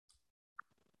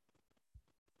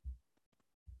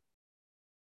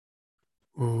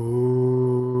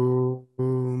Om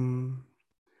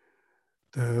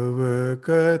Tava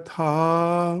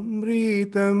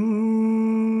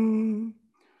Kathamritam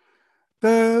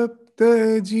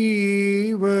Tapta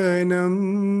Jeevanam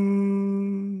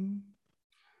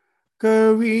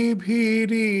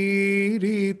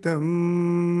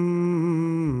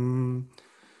Kavibhiriritam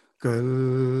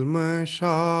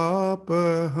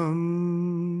Kalmashapaham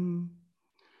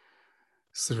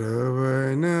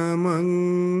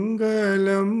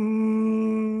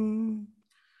Sravanamangalam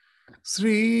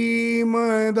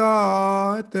Srimadatam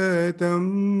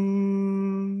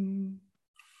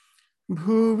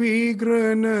Bhuvi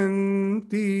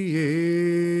Grananti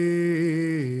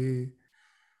Ye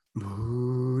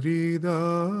Bhurida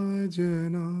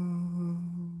Jana.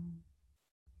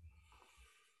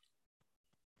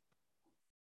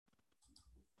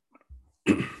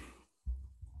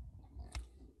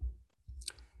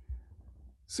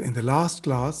 So in the last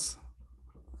class,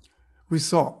 we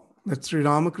saw that Sri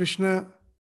Ramakrishna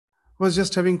was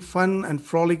just having fun and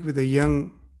frolic with the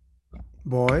young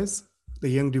boys, the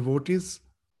young devotees.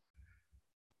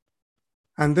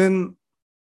 And then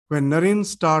when Naren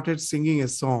started singing a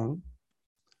song,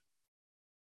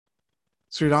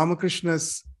 Sri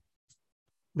Ramakrishna's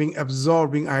being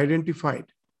absorbed, being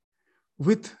identified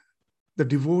with the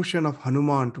devotion of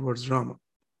Hanuman towards Rama.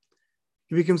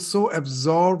 He became so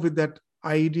absorbed with that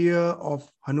idea of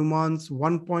Hanuman's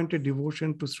one-pointed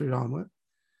devotion to Sri Rama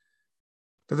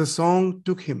that the song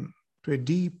took him to a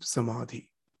deep samadhi.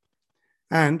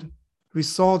 And we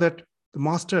saw that the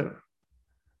master,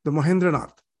 the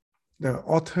Mahendranath, the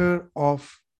author of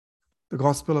the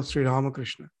Gospel of Sri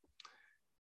Ramakrishna,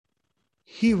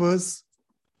 he was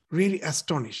really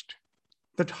astonished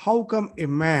that how come a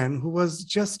man who was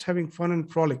just having fun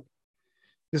and frolic,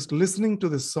 just listening to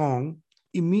the song,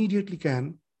 immediately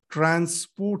can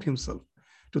transport himself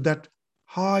to that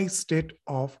high state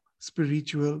of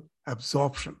spiritual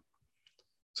absorption.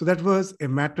 So that was a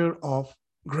matter of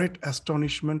great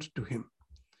astonishment to him.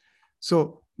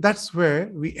 So that's where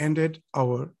we ended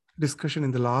our discussion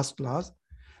in the last class.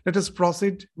 Let us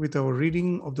proceed with our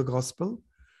reading of the Gospel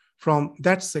from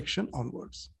that section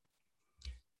onwards.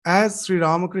 As Sri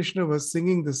Ramakrishna was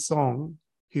singing this song,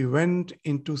 he went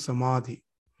into samadhi.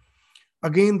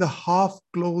 Again, the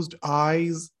half-closed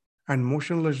eyes and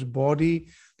motionless body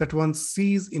that one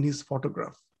sees in his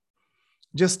photograph.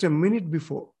 Just a minute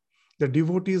before, the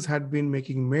devotees had been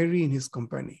making merry in his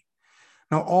company.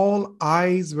 Now all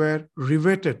eyes were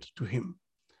riveted to him.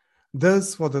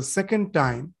 Thus, for the second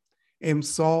time, M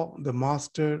saw the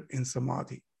master in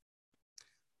samadhi.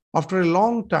 After a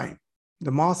long time,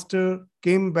 the master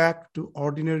came back to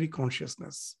ordinary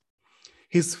consciousness.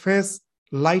 His face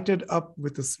lighted up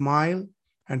with a smile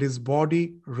and his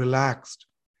body relaxed.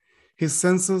 His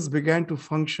senses began to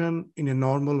function in a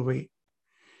normal way.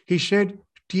 He shed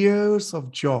tears of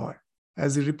joy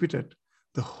as he repeated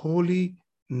the holy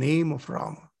name of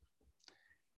Rama,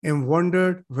 and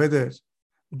wondered whether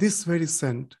this very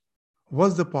saint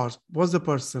was the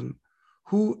person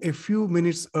who a few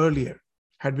minutes earlier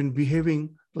had been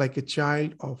behaving like a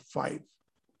child of 5.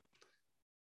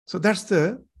 So that's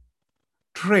the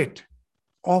trait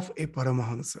of a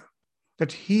Paramahansa,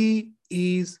 that he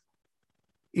is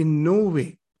in no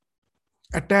way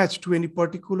attached to any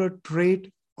particular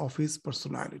trait of his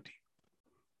personality.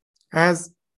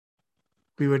 As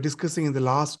we were discussing in the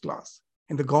last class,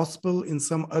 in the Gospel, in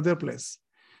some other place,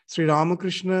 Sri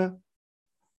Ramakrishna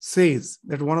says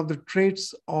that one of the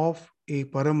traits of a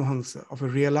Paramahansa, of a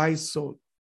realized soul,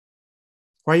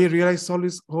 why a realized soul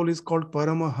is called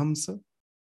Paramahamsa?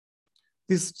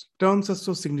 These terms are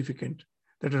so significant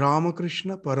that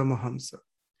Ramakrishna Paramahamsa,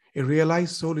 a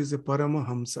realized soul is a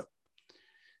Paramahamsa,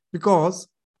 because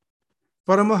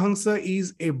Paramahamsa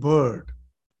is a bird,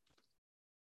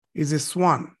 is a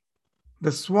swan.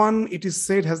 The swan, it is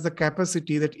said, has the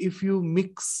capacity that if you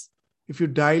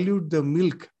dilute the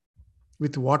milk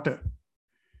with water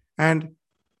and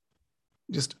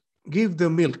just give the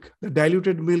milk, the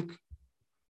diluted milk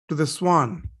to the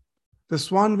swan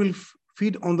will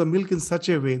feed on the milk in such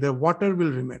a way that water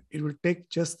will remain. It will take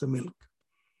just the milk.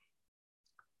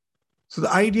 So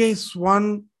the idea is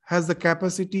swan has the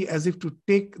capacity as if to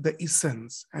take the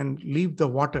essence and leave the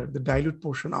water, the dilute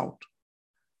portion out.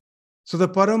 So the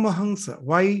Paramahansa,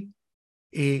 why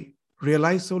a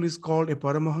realized soul is called a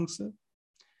Paramahansa?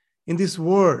 In this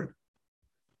world,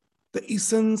 the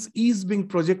essence is being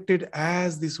projected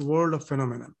as this world of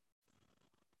phenomenon.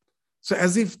 So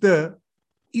as if the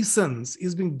essence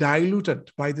is being diluted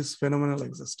by this phenomenal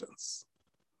existence,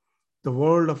 the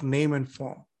world of name and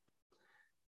form.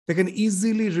 They can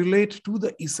easily relate to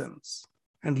the essence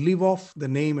and leave off the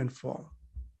name and form.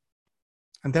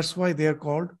 And that's why they are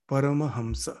called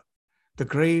Paramahamsa, the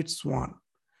great swan,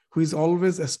 who is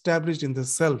always established in the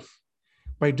self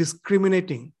by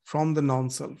discriminating from the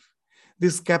non-self.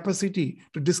 This capacity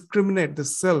to discriminate the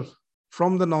self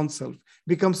from the non-self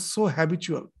becomes so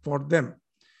habitual for them.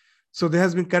 So they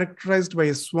has been characterized by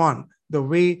a swan, the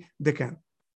way they can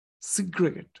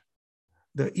segregate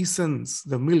the essence,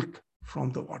 the milk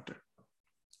from the water.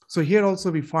 So here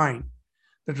also we find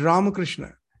that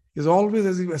Ramakrishna is always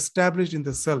as if established in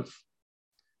the self.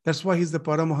 That's why he's the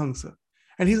Paramahamsa.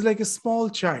 And he's like a small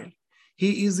child.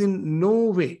 He is in no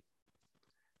way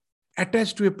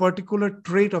attached to a particular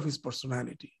trait of his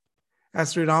personality.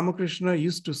 As Sri Ramakrishna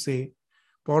used to say,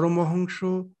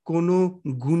 Paramahamsa kono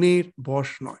guner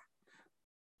bosh noy.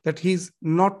 That he's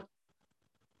not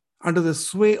under the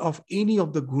sway of any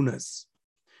of the gunas.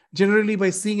 Generally,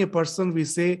 by seeing a person, we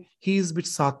say he is a bit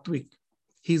sattvic,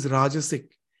 he is rajasic,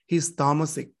 he is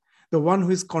tamasic, the one who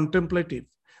is contemplative,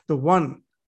 the one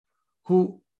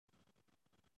who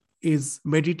is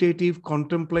meditative,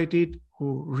 contemplative,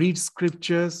 who reads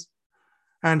scriptures,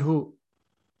 and who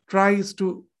tries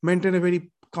to maintain a very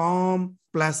calm,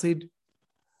 placid,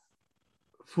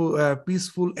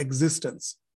 peaceful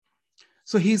existence.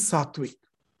 So he is sattvic.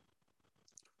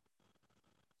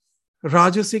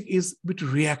 Rajasic is a bit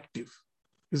reactive.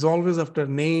 Is always after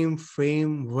name,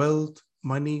 fame, wealth,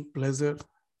 money, pleasure.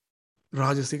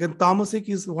 Rajasic. And Tamasic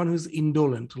is one who is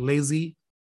indolent, lazy,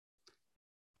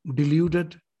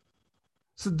 deluded.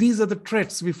 So these are the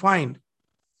traits we find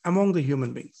among the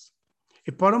human beings.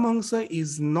 A Paramahamsa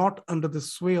is not under the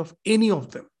sway of any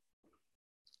of them.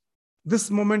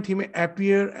 This moment he may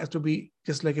appear as to be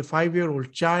just like a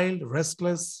 5-year-old child,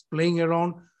 restless, playing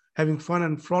around, having fun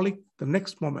and frolic. The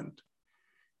next moment,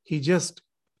 he just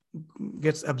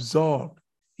gets absorbed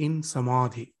in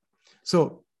samadhi.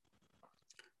 So,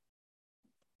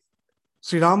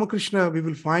 Sri Ramakrishna, we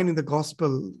will find in the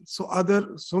gospel, so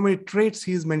many traits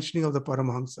he is mentioning of the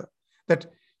Paramahamsa, that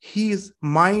his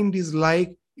mind is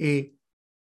like a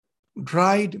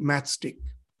dried matchstick.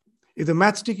 If the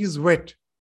matchstick is wet,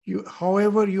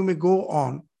 however you may go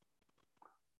on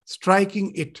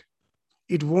striking it,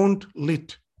 it won't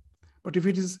lit. But if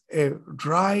it is a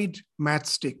dried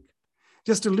matchstick,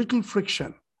 just a little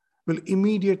friction will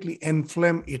immediately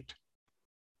inflame it.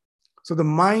 So the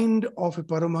mind of a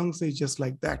Paramahamsa is just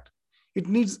like that. It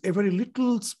needs a very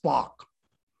little spark.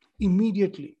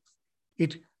 Immediately,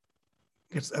 it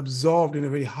gets absorbed in a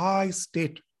very high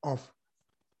state of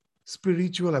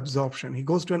spiritual absorption. He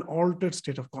goes to an altered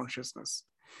state of consciousness.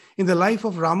 In the life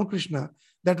of Ramakrishna,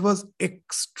 that was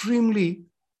extremely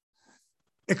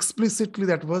explicitly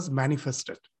that was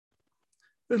manifested.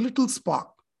 A little spark.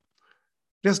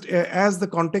 Just as the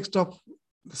context of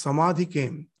the Samadhi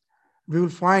came, we will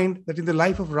find that in the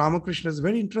life of Ramakrishna is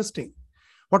very interesting.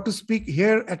 What to speak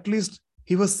here, at least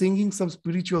he was singing some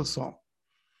spiritual song.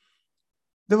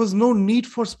 There was no need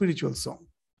for spiritual song.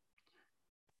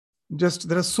 Just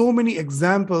there are so many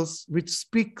examples which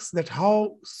speaks that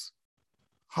how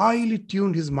highly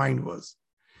tuned his mind was.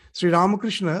 Sri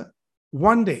Ramakrishna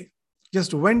one day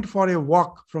just went for a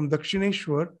walk from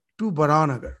Dakshineshwar to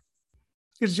Baranagar.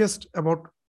 It's just about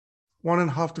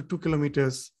 1.5 to 2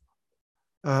 kilometers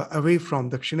away from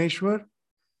Dakshineshwar.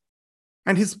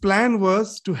 And his plan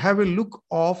was to have a look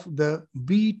of the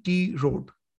BT road,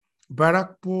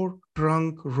 Barakpur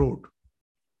Trunk Road.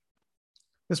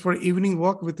 Just for an evening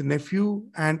walk with the nephew,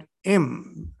 and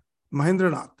M.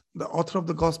 Mahendranath, the author of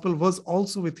the gospel, was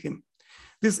also with him.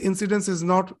 This incident is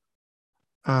not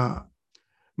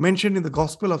mentioned in the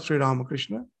gospel of Sri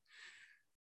Ramakrishna.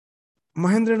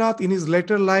 Mahendranath in his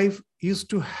later life used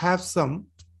to have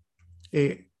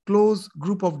a close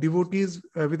group of devotees.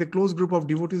 With a close group of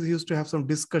devotees, he used to have some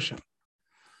discussion.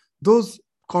 Those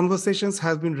conversations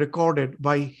have been recorded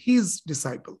by his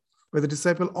disciple, by the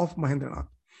disciple of Mahendranath.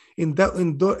 In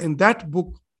that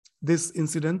book, this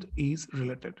incident is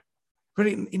related.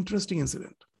 Very interesting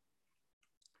incident.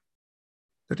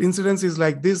 That incident is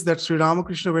like this, that Sri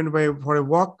Ramakrishna went for a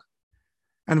walk,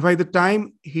 and by the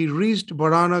time he reached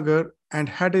Baranagar and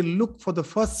had a look for the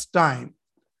first time,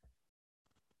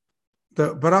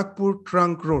 the Barakpur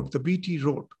Trunk Road, the BT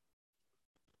road,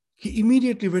 he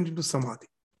immediately went into samadhi.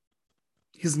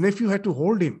 His nephew had to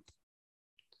hold him.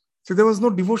 So there was no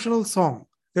devotional song.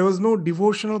 There was no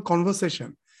devotional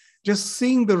conversation. Just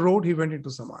seeing the road, he went into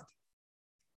samadhi.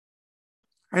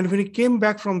 And when he came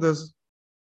back from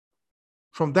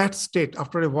that state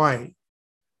after a while,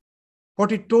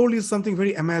 what he told is something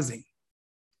very amazing.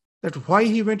 That why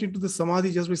he went into the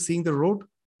samadhi just by seeing the road.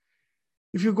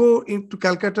 If you go into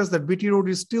Calcutta, that BT road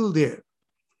is still there.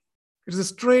 It is a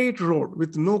straight road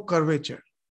with no curvature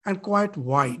and quite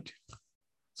wide.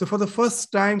 So for the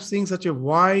first time, seeing such a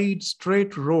wide,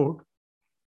 straight road,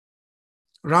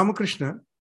 Ramakrishna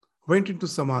went into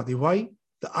Samadhi. Why?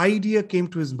 The idea came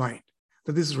to his mind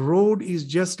that this road is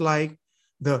just like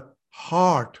the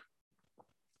heart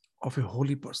of a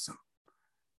holy person.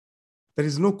 There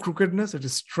is no crookedness, it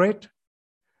is straight,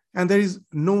 and there is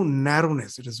no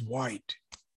narrowness, it is wide.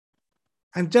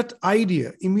 And that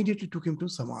idea immediately took him to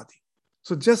Samadhi.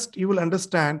 So just you will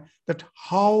understand that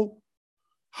how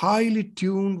highly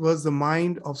tuned was the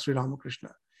mind of Sri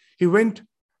Ramakrishna. His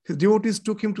devotees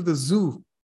took him to the zoo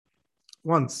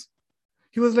once.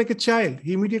 He was like a child.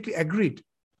 He immediately agreed.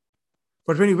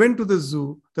 But when he went to the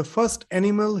zoo, the first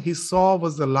animal he saw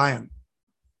was the lion.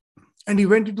 And he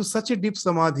went into such a deep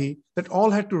samadhi that all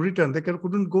had to return. They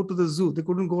couldn't go to the zoo. They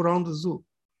couldn't go around the zoo.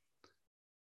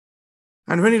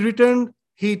 And when he returned,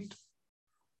 he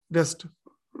just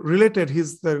related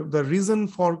the reason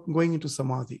for going into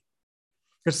samadhi.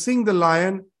 But seeing the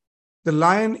lion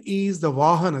is the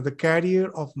Vahana, the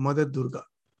carrier of Mother Durga.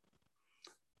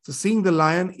 So seeing the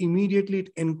lion, immediately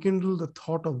it enkindled the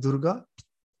thought of Durga,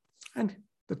 and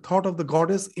the thought of the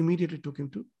goddess immediately took him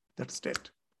to that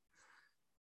state.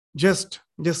 Just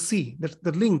see that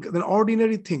the link, the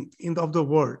ordinary thing of the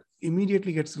world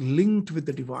immediately gets linked with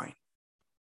the divine.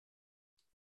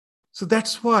 So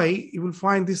that's why you will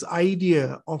find this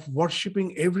idea of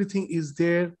worshipping everything is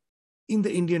there in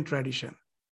the Indian tradition.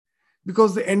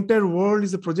 Because the entire world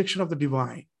is a projection of the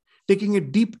divine. Taking a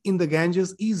dip in the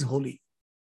Ganges is holy.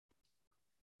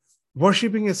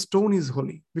 Worshipping a stone is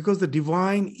holy because the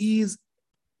divine is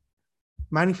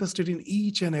manifested in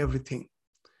each and everything.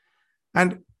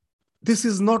 And this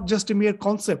is not just a mere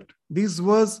concept. This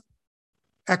was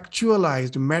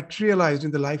actualized, materialized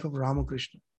in the life of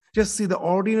Ramakrishna. Just see the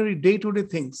ordinary day-to-day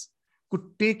things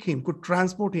could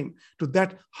transport him to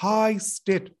that high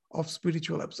state of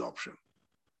spiritual absorption.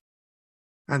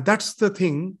 And that's the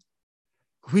thing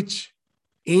which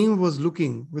AIM was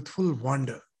looking with full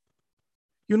wonder.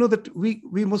 You know that we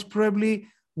most probably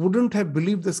wouldn't have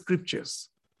believed the scriptures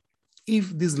if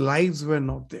these lives were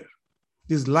not there.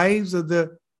 These lives are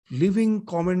the living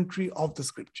commentary of the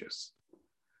scriptures.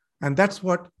 And that's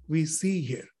what we see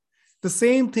here. The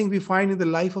same thing we find in the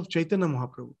life of Chaitanya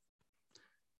Mahaprabhu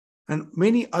and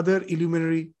many other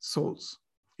illuminary souls.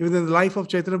 Even in the life of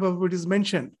Chaitanya Mahaprabhu, it is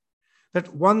mentioned that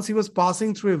once he was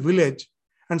passing through a village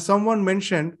and someone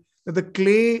mentioned that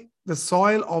the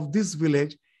soil of this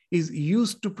village is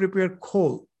used to prepare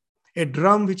coal, a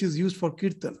drum which is used for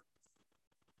kirtan.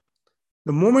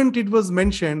 The moment it was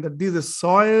mentioned that the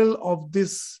soil of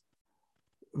this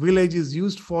village is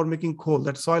used for making coal,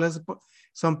 that soil has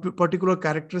some particular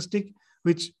characteristic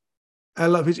which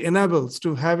enables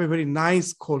to have a very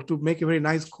nice coal, to make a very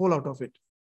nice coal out of it.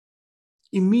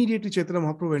 Immediately Chaitanya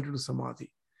Mahaprabhu went into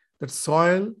Samadhi. That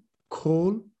soil,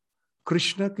 coal,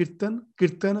 Krishna,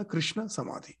 Kirtana, Krishna,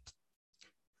 Samadhi.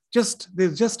 They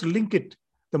just link it.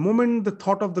 The moment the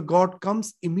thought of the God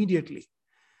comes, immediately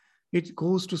it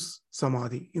goes to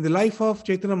Samadhi. In the life of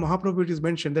Chaitanya Mahaprabhu, it is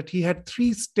mentioned that he had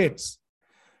 3 states: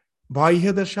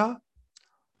 Bahya Dasha,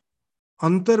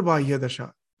 Antarbahya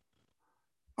Dasha,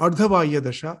 Ardhabahya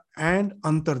Dasha, and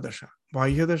Antardasha.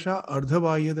 Bahya Dasha,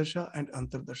 Ardhabahya Dasha, and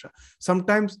Antardasha.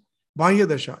 Sometimes Bahya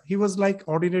Dasha, he was like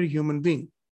ordinary human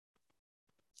being,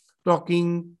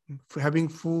 talking, having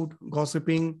food,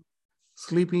 gossiping,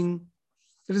 sleeping.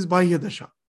 That is Bahya Dasha.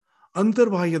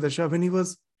 Antarbahya Dasha, when he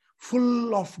was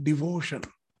full of devotion.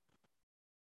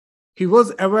 He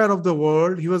was aware of the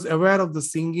world, he was aware of the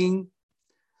singing,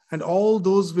 and all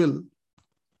those will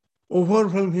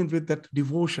overwhelm him with that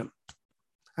devotion.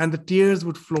 And the tears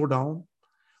would flow down,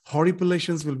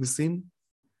 horripilations will be seen,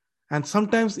 and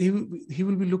sometimes he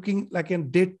will be looking like a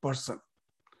dead person.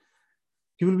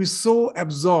 He will be so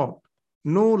absorbed,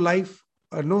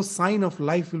 no sign of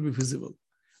life will be visible.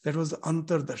 That was the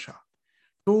Antardasha,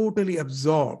 totally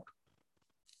absorbed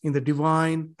in the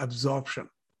divine absorption.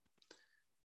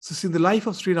 So in the life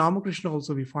of Sri Ramakrishna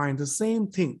also we find the same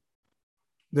thing.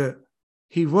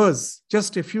 He was,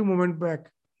 just a few moments back,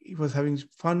 he was having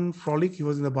fun, frolic, he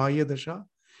was in the Bahya Dasha.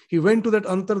 He went to that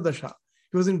Antardasha.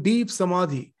 He was in deep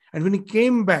Samadhi. And when he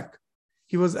came back,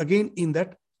 he was again in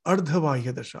that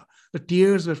Ardhabahya Dasha. The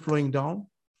tears were flowing down.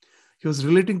 He was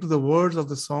relating to the words of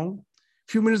the song.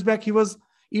 A few minutes back, he was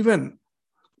even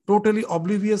totally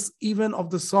oblivious even of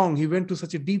the song. He went to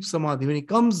such a deep Samadhi. When he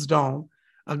comes down,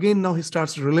 again now he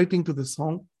starts relating to the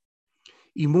song.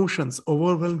 Emotions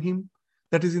overwhelm him.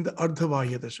 That is in the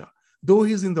Ardhabahya Dasha. Though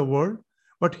he is in the world,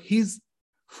 but his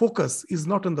focus is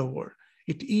not on the world.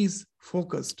 It is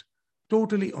focused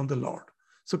totally on the Lord.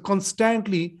 So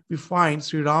constantly we find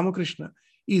Sri Ramakrishna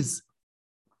is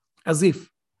as if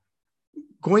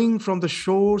going from the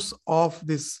shores of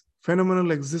this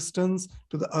phenomenal existence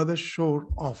to the other shore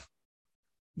of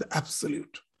the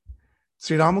absolute.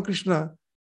 Sri Ramakrishna,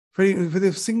 with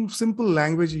a simple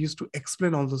language, he used to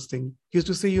explain all those things. He used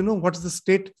to say, what's the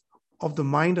state of the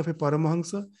mind of a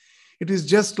Paramahansa? It is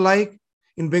just like,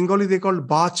 in Bengali, they call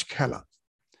bach khela.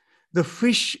 The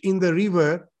fish in the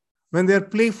river, when they are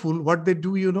playful, what they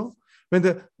do, when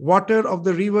the water of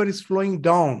the river is flowing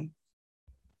down.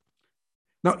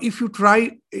 Now, if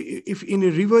in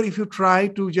a river, if you try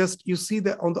to you see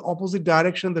on the opposite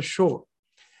direction, the shore,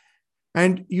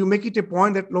 and you make it a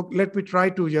point that, look, let me try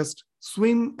to just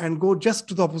swim and go just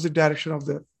to the opposite direction on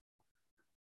the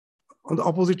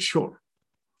opposite shore.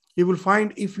 You will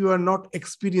find, if you are not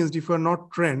experienced, if you are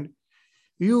not trained,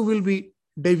 you will be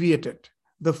deviated.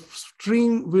 The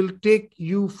stream will take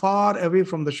you far away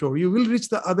from the shore. You will reach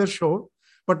the other shore,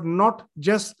 but not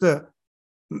just that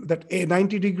a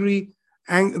 90-degree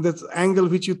angle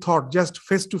which you thought, just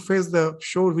face to face the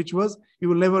shore, you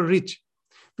will never reach,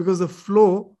 because the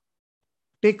flow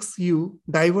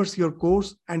diverts your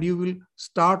course, and you will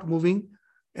start moving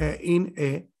in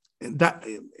a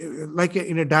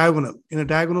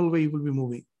diagonal way. You will be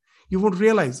moving. You won't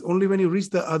realize. Only when you reach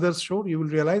the other shore, you will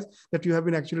realize that you have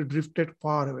been actually drifted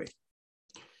far away.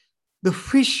 The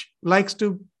fish likes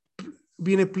to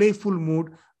be in a playful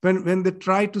mood when they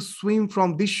try to swim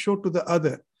from this shore to the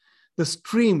other. The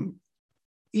stream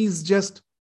is just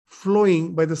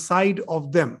flowing by the side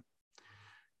of them.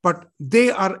 But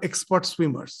they are expert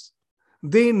swimmers.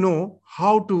 They know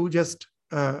how to just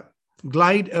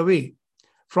glide away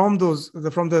from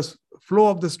the flow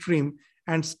of the stream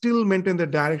and still maintain the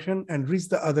direction and reach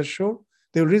the other shore.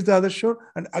 They will reach the other shore,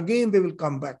 and again they will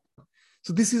come back.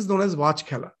 So this is known as bach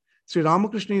khela. Sri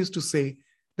Ramakrishna used to say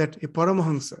that a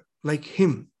Paramahansa like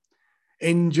him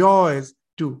enjoys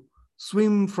to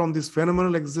swim from this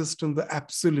phenomenal existence, the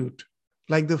absolute,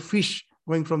 like the fish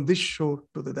going from this shore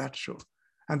to that shore.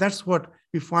 And that's what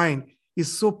we find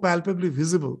is so palpably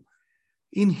visible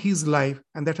in his life,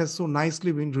 and that has so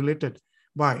nicely been related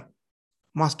by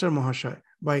Master Mahashaya,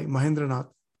 by Mahendranath,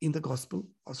 in the Gospel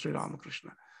of Sri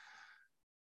Ramakrishna.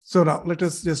 So now let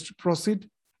us just proceed.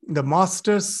 The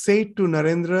Master said to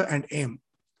Narendra and M,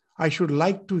 I should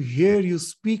like to hear you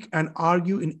speak and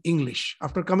argue in English.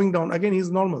 After coming down, again,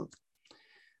 he's normal.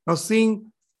 Now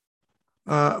seeing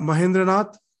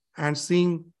Mahendranath and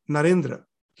seeing Narendra,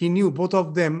 he knew both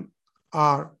of them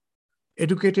are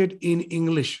educated in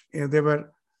English. They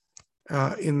were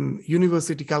in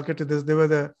university, Calcutta. They were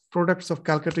the products of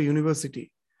Calcutta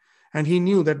University. And he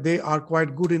knew that they are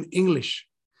quite good in English.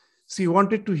 So he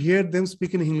wanted to hear them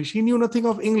speak in English. He knew nothing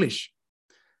of English,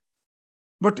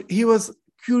 but he was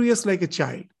curious like a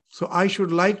child. So I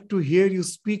should like to hear you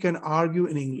speak and argue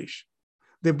in English.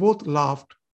 They both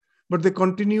laughed, but they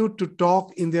continued to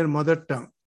talk in their mother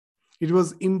tongue. It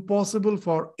was impossible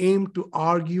for M to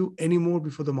argue anymore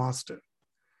before the Master,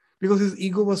 because his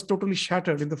ego was totally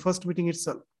shattered in the first meeting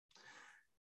itself.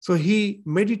 So he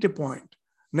made it a point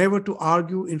never to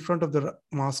argue in front of the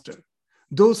Master.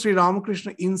 Though Sri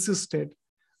Ramakrishna insisted,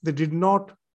 they did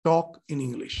not talk in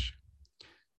English.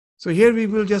 So here we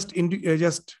will just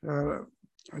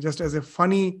as a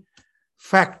funny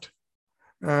fact,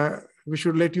 we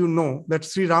should let you know that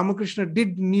Sri Ramakrishna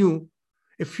did knew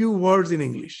a few words in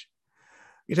English.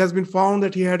 It has been found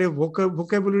that he had a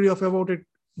vocabulary of about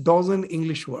 12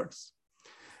 English words.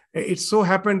 It so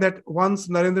happened that once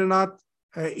Narendranath,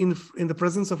 in the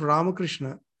presence of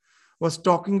Ramakrishna, was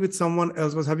talking with someone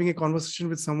else, was having a conversation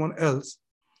with someone else.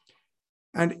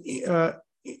 And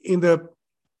in the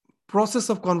process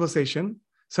of conversation,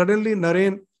 suddenly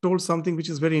Naren told something which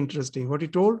is very interesting. What he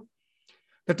told,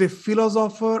 that a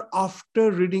philosopher,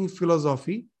 after reading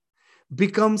philosophy,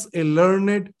 becomes a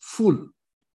learned fool.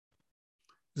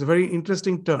 It's a very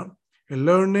interesting term, a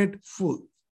learned fool.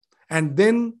 And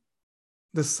then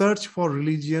the search for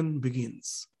religion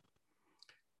begins.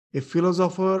 A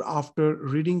philosopher, after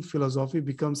reading philosophy,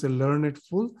 becomes a learned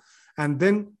fool, and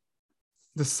then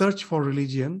the search for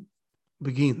religion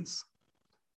begins.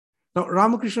 Now,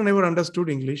 Ramakrishna never understood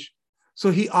English,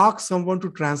 so he asked someone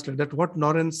to translate that what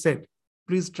Naren said.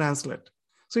 Please translate.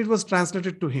 So it was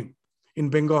translated to him in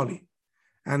Bengali.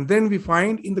 And then we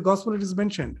find in the Gospel it is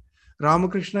mentioned,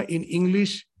 Ramakrishna in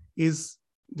English is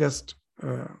just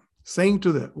saying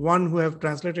to the one who have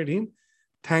translated him,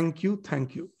 thank you,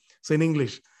 thank you. So in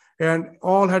English. And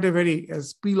all had a very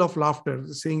peal of laughter,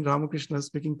 saying Ramakrishna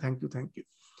speaking, thank you, thank you.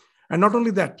 And not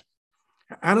only that,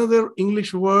 another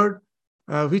English word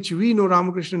which we know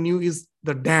Ramakrishna knew is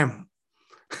the damn.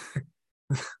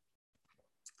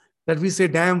 That we say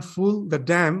damn fool, the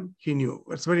damn he knew.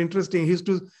 It's very interesting. He used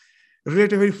to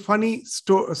relate a very funny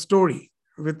story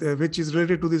with which is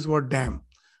related to this word damn.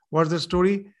 What's the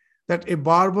story? That a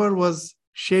barber was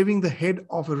shaving the head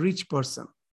of a rich person.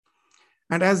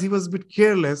 And as he was a bit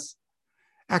careless,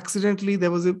 accidentally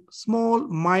there was a small,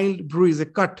 mild bruise, a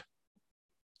cut.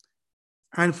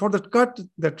 And for that cut,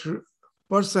 that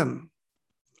person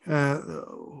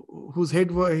whose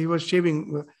head he was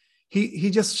shaving, he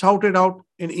just shouted out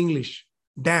in English,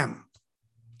 damn.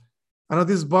 And now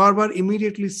this barber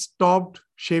immediately stopped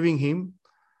shaving him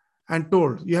and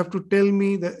told, you have to tell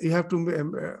me that you have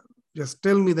to just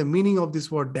tell me the meaning of this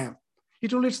word damn. He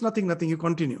told, it's nothing, you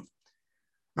continue.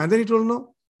 And then he told,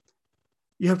 no,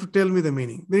 you have to tell me the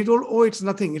meaning. Then he told, oh, it's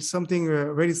nothing, it's something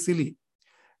very silly.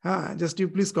 Just you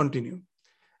please continue.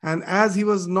 And as he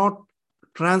was not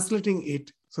translating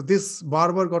it, so this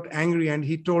barber got angry and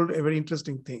he told a very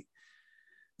interesting thing,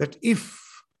 that if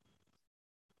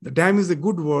the damn is a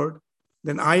good word,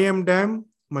 then I am damn,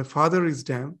 my father is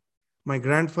damn, my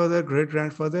grandfather,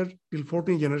 great-grandfather, till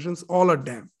 14 generations, all are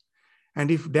damn.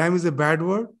 And if damn is a bad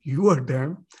word, you are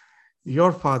damn,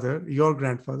 your father, your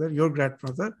grandfather,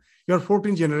 your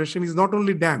 14th generation is not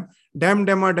only damn,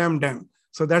 damn.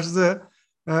 So that's the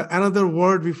another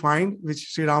word we find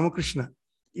which Sri Ramakrishna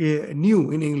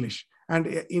knew in English. And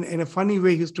in a funny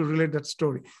way, he used to relate that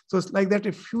story. So it's like that,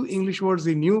 a few English words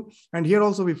he knew. And here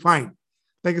also we find,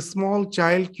 like a small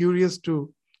child curious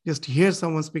to just hear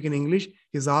someone speak in English,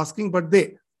 he's asking, but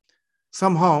they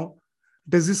somehow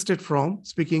desisted from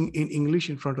speaking in English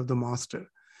in front of the master.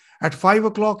 At 5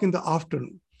 o'clock in the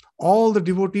afternoon, all the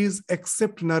devotees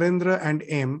except Narendra and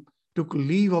M took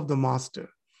leave of the master.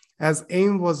 As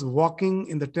M was walking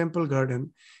in the temple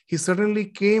garden, he suddenly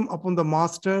came upon the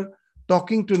master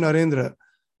talking to Narendra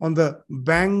on the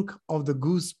bank of the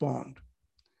goose pond.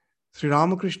 Sri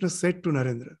Ramakrishna said to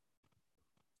Narendra,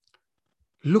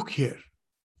 look here,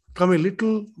 come a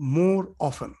little more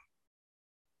often.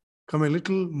 Come a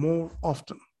little more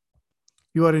often.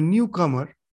 You are a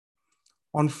newcomer.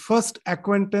 On first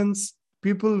acquaintance,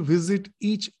 people visit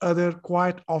each other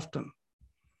quite often,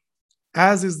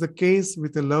 as is the case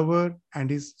with a lover and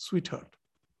his sweetheart.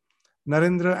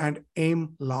 Narendra and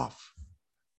M laugh.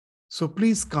 So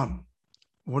please come,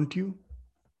 won't you?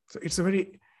 So it's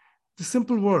the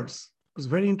simple words. It's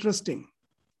very interesting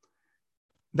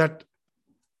that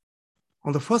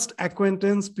on the first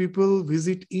acquaintance, people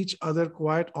visit each other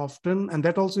quite often. And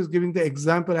that also is giving the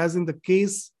example as in the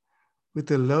case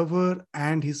with a lover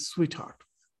and his sweetheart.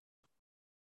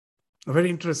 Very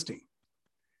interesting.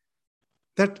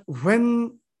 That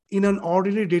when in an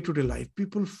ordinary day-to-day life,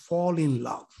 people fall in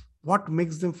love. What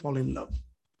makes them fall in love?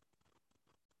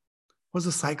 What's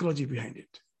the psychology behind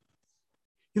it?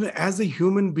 As a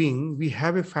human being, we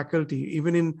have a faculty.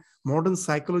 Even in modern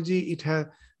psychology, they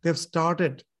have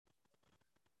started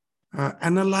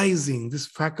analyzing this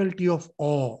faculty of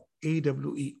awe,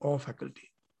 A-W-E, awe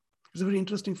faculty. It's a very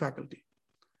interesting faculty.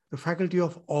 The faculty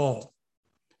of awe.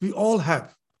 We all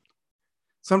have.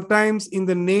 Sometimes in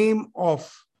the name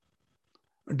of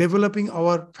developing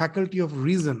our faculty of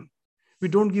reason, we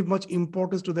don't give much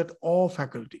importance to that awe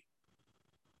faculty.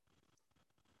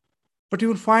 But you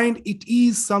will find it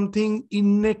is something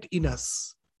innate in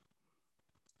us.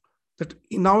 That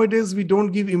nowadays we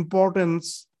don't give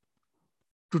importance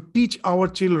to teach our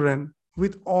children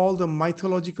with all the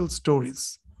mythological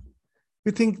stories.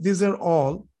 We think these are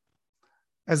all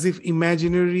as if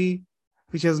imaginary,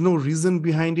 which has no reason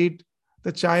behind it.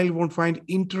 The child won't find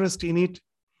interest in it.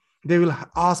 They will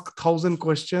ask 1,000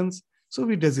 questions. So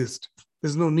we desist.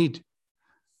 There's no need.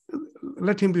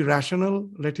 Let him be rational.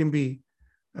 Let him be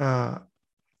a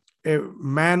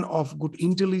man of good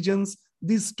intelligence.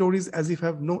 These stories as if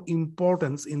have no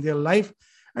importance in their life.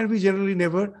 And we generally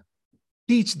never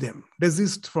teach them,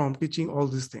 desist from teaching all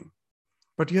these things.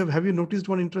 But have you noticed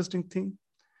one interesting thing?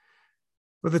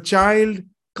 Where the child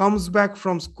comes back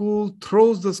from school,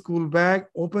 throws the school bag,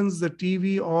 opens the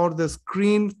TV or the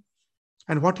screen,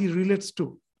 and what he relates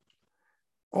to?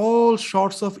 All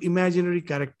sorts of imaginary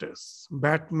characters,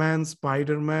 Batman,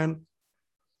 Spider-Man.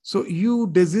 So you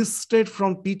desisted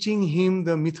from teaching him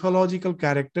the mythological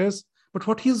characters, but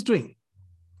what he's doing?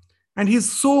 And he's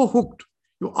so hooked.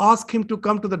 You ask him to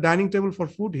come to the dining table for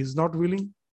food, he's not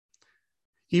willing.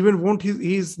 Even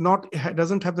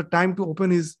doesn't have the time to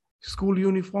open his school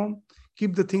uniform,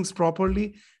 keep the things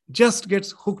properly, just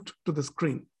gets hooked to the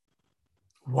screen.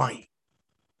 Why?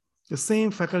 The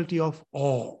same faculty of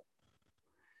awe.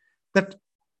 That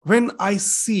when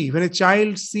a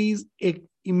child sees an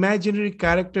imaginary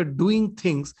character doing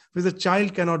things which the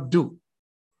child cannot do,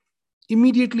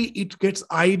 immediately it gets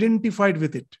identified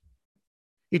with it.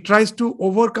 It tries to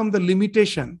overcome the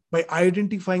limitation by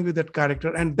identifying with that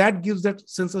character, and that gives that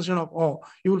sensation of awe.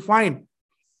 You will find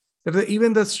that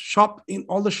even the shop in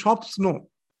all the shops know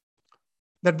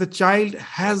that the child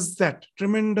has that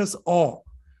tremendous awe.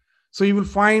 So you will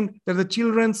find that the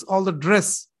children's all the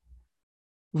dress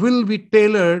will be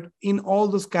tailored in all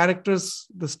those characters,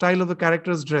 the style of the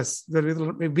character's dress. There is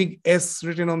a big S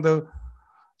written on the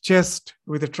chest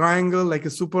with a triangle like a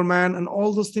Superman, and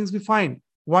all those things we find.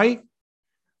 Why?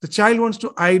 The child wants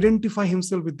to identify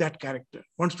himself with that character,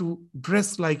 wants to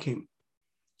dress like him.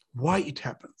 Why it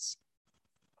happens?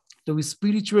 To be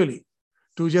spiritually,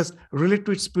 to just relate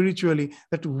to it spiritually,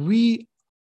 that we,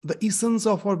 the essence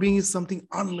of our being is something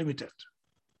unlimited.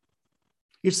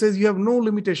 It says you have no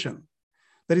limitation.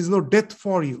 There is no death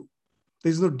for you.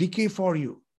 There is no decay for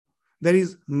you. There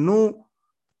is no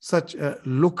such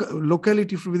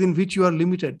locality within which you are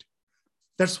limited.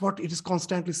 That's what it is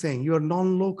constantly saying. You are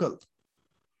non-local.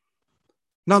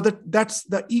 Now that's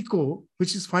the ego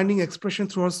which is finding expression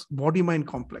through our body-mind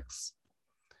complex.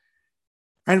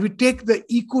 And we take the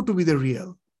ego to be the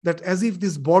real, that as if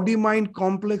this body-mind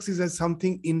complex is as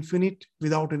something infinite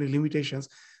without any limitations.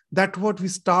 That's what we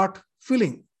start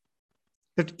feeling.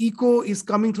 That ego is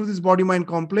coming through this body-mind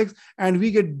complex, and we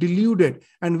get deluded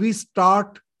and we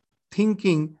start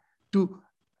thinking to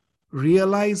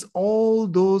realize all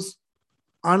those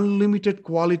unlimited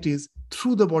qualities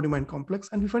through the body-mind complex,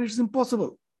 and we find it's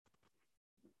impossible.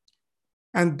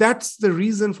 And that's the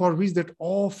reason for which that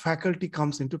awe faculty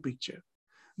comes into picture.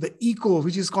 The ego,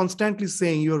 which is constantly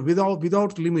saying you're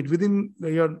without limit,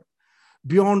 you're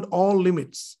beyond all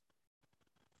limits,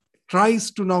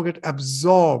 tries to now get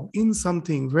absorbed in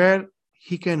something where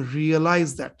he can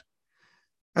realize that.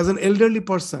 As an elderly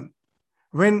person,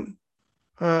 when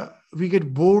we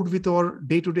get bored with our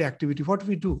day-to-day activity, what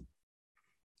we do?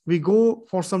 We go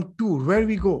for some tour. Where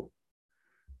we go?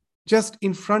 Just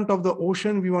in front of the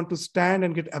ocean, we want to stand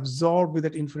and get absorbed with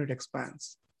that infinite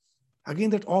expanse.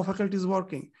 Again, that awe faculty is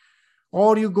working.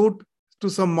 Or you go to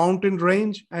some mountain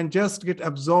range and just get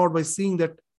absorbed by seeing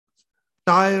that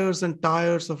tiers and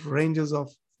tiers of ranges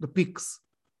of the peaks,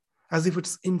 as if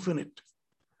it's infinite.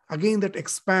 Again, that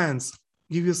expanse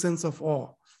gives you a sense of awe.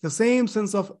 The same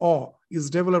sense of awe is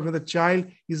developed when the child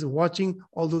is watching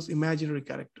all those imaginary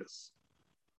characters.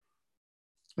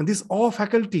 And this awe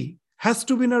faculty has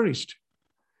to be nourished.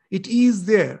 It is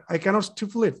there. I cannot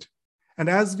stifle it. And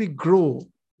as we grow,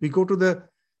 we go to the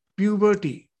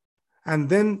puberty, and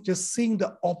then just seeing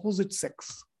the opposite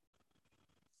sex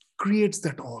creates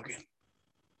that awe again.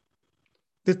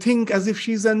 They think as if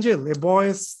she's an angel. A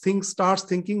boy starts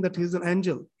thinking that he's an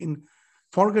angel,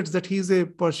 forgets that he is a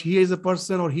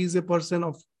person, or he's a person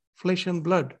of flesh and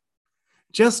blood.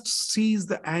 Just sees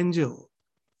the angel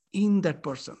in that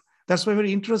person. That's why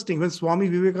very interesting. When Swami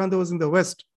Vivekananda was in the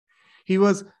West, he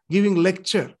was giving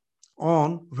lecture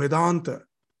on Vedanta,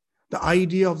 the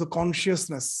idea of the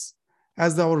consciousness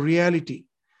as our reality,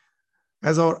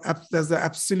 as the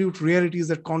absolute reality is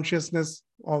that consciousness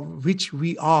of which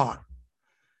we are.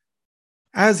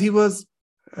 As he was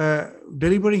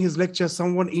delivering his lecture,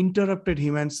 someone interrupted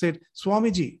him and said,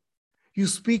 Swamiji, you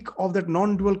speak of that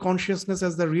non-dual consciousness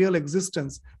as the real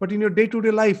existence, but in your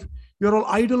day-to-day life, you're all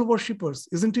idol worshippers.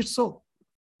 Isn't it so?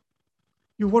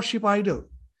 You worship idol.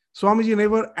 Swamiji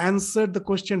never answered the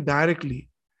question directly.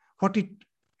 What he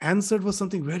answered was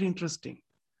something very interesting.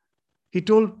 He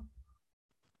told,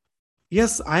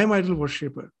 yes, I am idol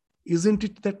worshipper. Isn't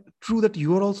it that true that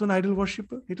you are also an idol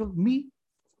worshipper? He told, me?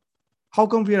 How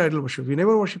come we are idol worshippers? We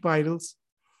never worship idols.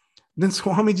 Then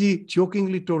Swamiji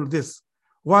jokingly told this,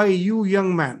 why you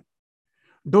young man,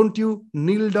 don't you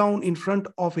kneel down in front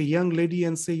of a young lady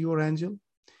and say you are angel?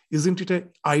 Isn't it an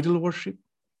idol worship?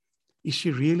 Is she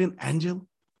really an angel?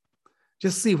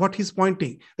 Just see what he's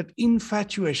pointing, that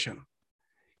infatuation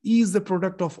is the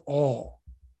product of awe,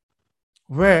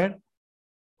 where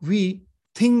we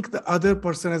think the other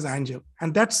person as angel.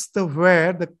 And that's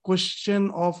where the question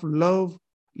of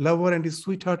lover and his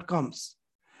sweetheart comes.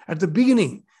 At the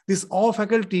beginning, this awe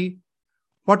faculty,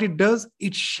 what it does,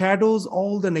 it shadows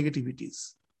all the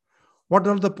negativities. What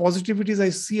are the positivities I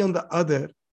see on the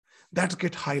other, that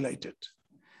get highlighted.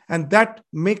 And that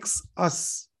makes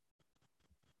us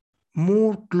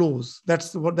more close.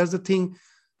 That's the thing.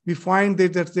 We find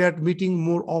that they are meeting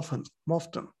more often.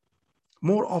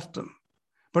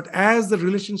 But as the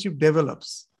relationship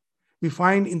develops, we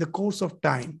find in the course of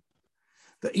time,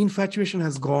 the infatuation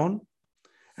has gone,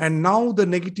 and now the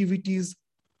negativities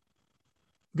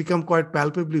become quite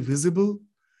palpably visible.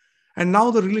 And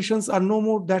now the relations are no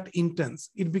more that intense.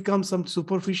 It becomes some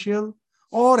superficial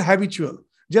or habitual.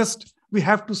 Just we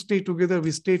have to stay together,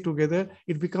 we stay together,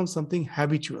 it becomes something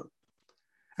habitual.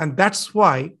 And that's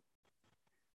why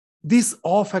this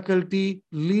awe faculty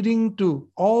leading to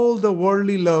all the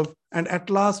worldly love and at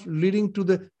last leading to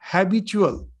the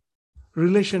habitual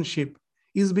relationship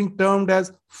is being termed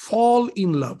as fall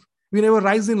in love. We never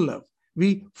rise in love,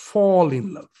 we fall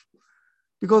in love.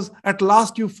 Because at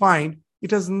last you find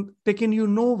it has taken you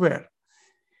nowhere.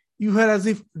 You are as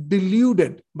if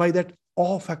deluded by that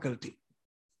awe faculty.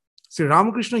 See,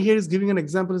 Ramakrishna here is giving an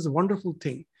example, is a wonderful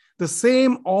thing. The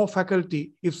same awe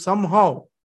faculty, if somehow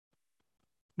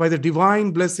by the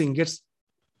divine blessing gets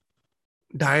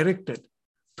directed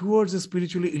towards a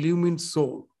spiritually illumined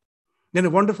soul, then a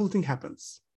wonderful thing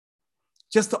happens.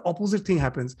 Just the opposite thing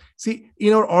happens. See,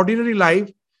 in our ordinary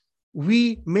life,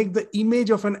 we make the image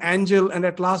of an angel, and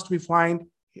at last we find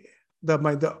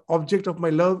the object of my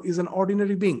love is an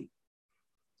ordinary being.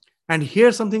 And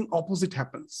here something opposite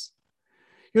happens.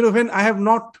 When I have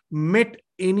not met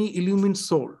any illumined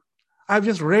soul, I've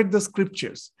just read the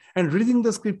scriptures, and reading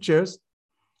the scriptures,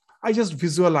 I just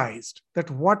visualized that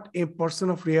what a person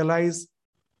of realize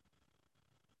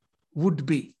would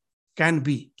be, can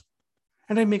be.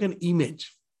 And I make an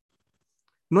image.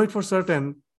 Know it for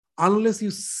certain, unless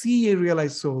you see a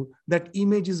realized soul, that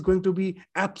image is going to be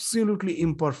absolutely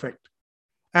imperfect.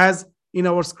 As in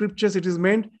our scriptures, it is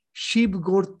meant, Shiv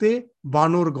Gorte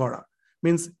Banor Gora.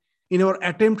 Means in our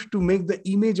attempt to make the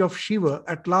image of Shiva,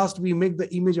 at last we make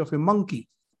the image of a monkey.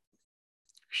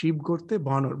 Shiv Gorte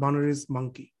Banor. Banor is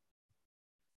monkey.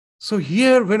 So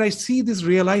here, when I see this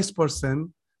realized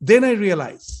person, then I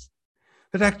realize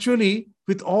that actually,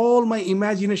 with all my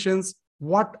imaginations,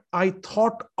 what I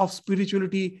thought of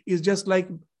spirituality is just like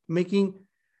making,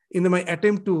 in my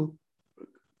attempt to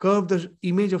curve the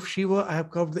image of Shiva, I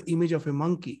have curved the image of a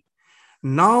monkey.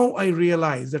 Now I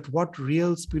realize that what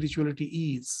real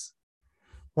spirituality is,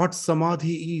 what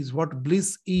samadhi is, what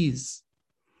bliss is.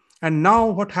 And now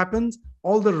what happens?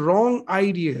 All the wrong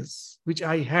ideas which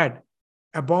I had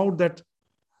about that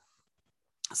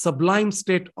sublime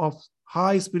state of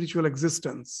high spiritual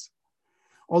existence,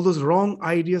 all those wrong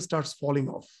ideas starts falling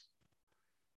off.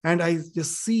 And I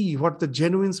just see what the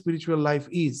genuine spiritual life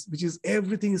is, which is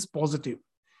everything is positive.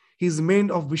 He is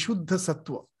made of Vishuddha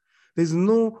Sattva. There is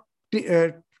no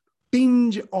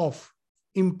tinge of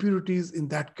impurities in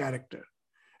that character.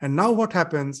 And now what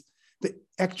happens?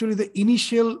 Actually, the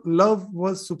initial love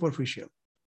was superficial.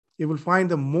 You will find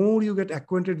the more you get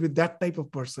acquainted with that type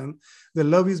of person, the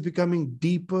love is becoming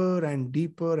deeper and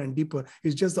deeper and deeper.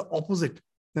 It's just the opposite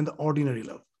than the ordinary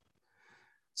love.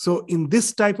 So in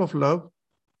this type of love,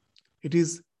 it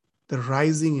is the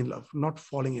rising in love, not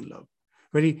falling in love.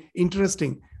 Very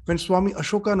interesting. When Swami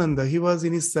Ashokananda, he was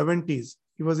in his 70s,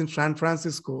 he was in San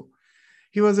Francisco.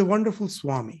 He was a wonderful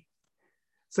Swami.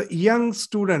 So young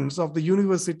students of the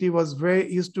university was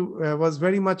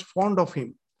very much fond of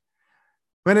him.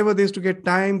 Whenever they used to get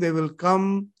time, they will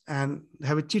come and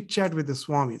have a chit chat with the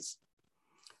Swamis.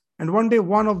 And one day,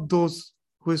 one of those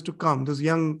who is to come, those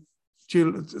young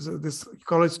children, this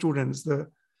college students, the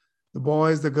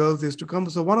boys, the girls, they used to come.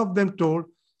 So one of them told,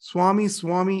 Swami,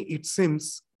 it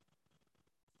seems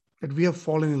that we have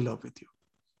fallen in love with you.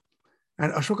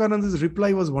 And Ashokananda's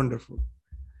reply was wonderful.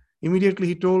 Immediately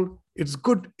he told, it's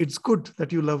good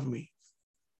that you love me.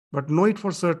 But know it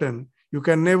for certain, you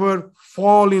can never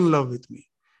fall in love with me.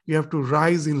 You have to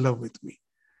rise in love with me.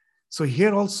 So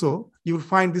here also, you will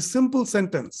find this simple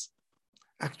sentence.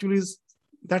 Actually,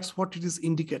 that's what it is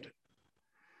indicated.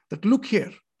 That look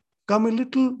here, come a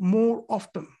little more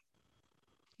often.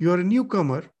 You are a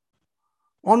newcomer.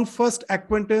 On first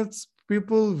acquaintance,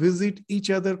 people visit each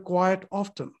other quite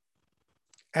often,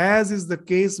 as is the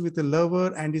case with a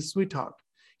lover and his sweetheart.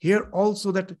 Here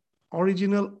also that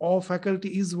original awe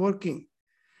faculty is working.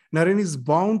 Naren is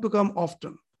bound to come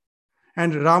often.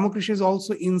 And Ramakrishna is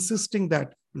also insisting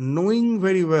that, knowing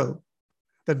very well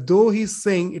that though he's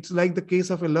saying it's like the case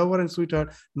of a lover and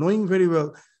sweetheart, knowing very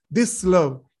well this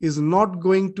love is not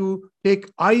going to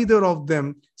take either of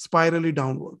them spirally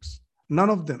downwards. None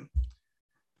of them.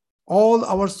 All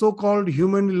our so-called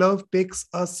human love takes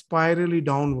us spirally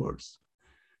downwards.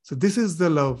 So this is the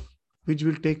love which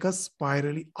will take us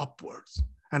spirally upwards.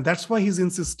 And that's why he's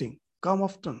insisting, come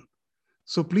often.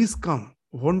 So please come,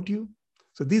 won't you?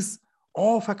 So this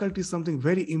awe faculty is something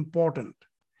very important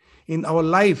in our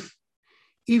life.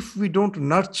 If we don't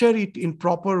nurture it in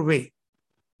proper way,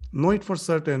 know it for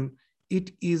certain,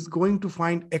 it is going to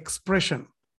find expression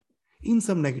in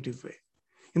some negative way.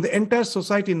 In the entire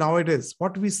society nowadays,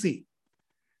 what we see,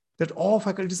 that awe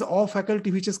faculty is an awe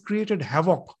faculty which has created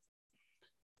havoc.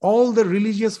 All the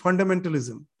religious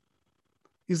fundamentalism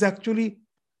is actually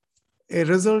a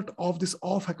result of this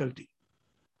awe faculty.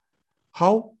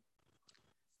 How?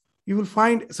 You will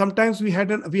find sometimes we have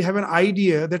an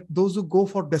idea that those who go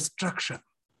for destruction,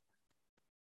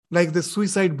 like the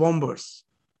suicide bombers,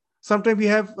 sometimes we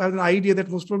have an idea that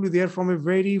most probably they are from a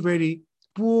very, very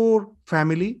poor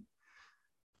family.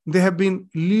 They have been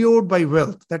lured by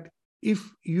wealth, that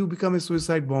if you become a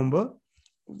suicide bomber,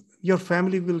 your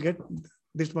family will get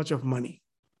this much of money.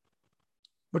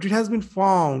 But it has been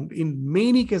found in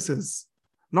many cases,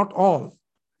 not all,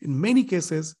 in many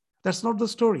cases, that's not the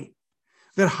story.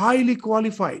 They're highly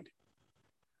qualified,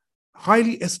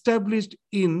 highly established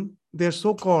in their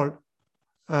so-called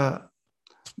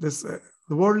the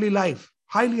worldly life,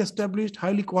 highly established,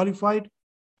 highly qualified.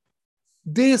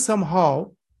 They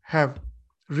somehow have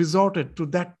resorted to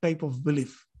that type of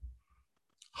belief.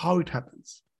 How it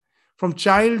happens? From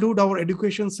childhood, our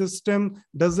education system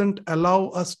doesn't allow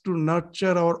us to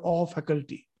nurture our awe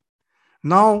faculty.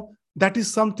 Now, that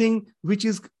is something which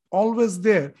is always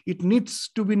there. It needs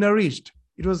to be nourished.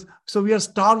 So we are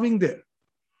starving there.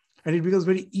 And it becomes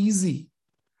very easy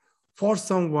for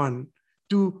someone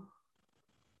to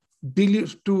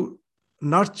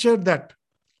nurture that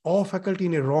awe faculty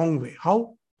in a wrong way.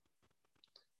 How?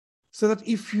 So that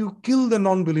if you kill the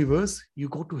non-believers, you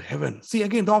go to heaven. See,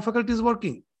 again, the awe faculty is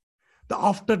working. The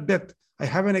after death, I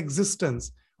have an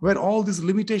existence where all these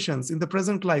limitations in the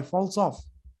present life falls off.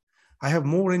 I have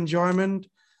more enjoyment.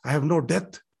 I have no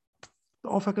death. The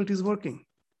awe faculty is working.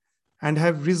 And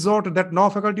have resorted that awe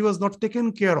faculty was not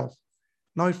taken care of.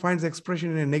 Now it finds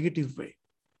expression in a negative way.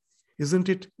 Isn't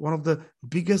it one of the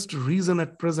biggest reason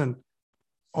at present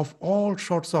of all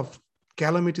sorts of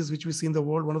calamities which we see in the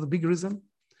world? One of the big reasons.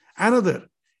 Another,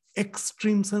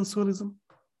 extreme sensualism.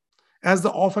 As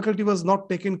the awe faculty was not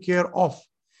taken care of,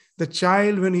 the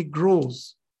child, when he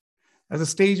grows, at the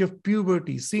stage of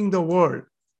puberty, seeing the world,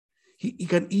 he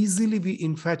can easily be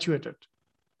infatuated,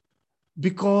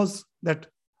 because that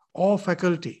awe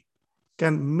faculty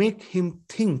can make him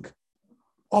think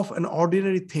of an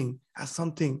ordinary thing as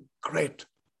something great.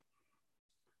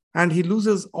 And he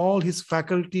loses all his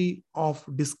faculty of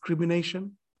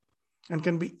discrimination and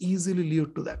can be easily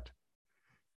lured to that.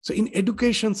 So in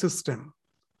education system,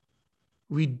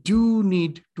 we do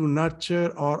need to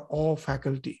nurture our awe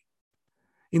faculty.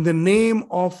 In the name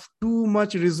of too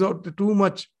much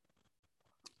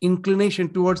inclination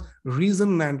towards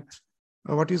reason and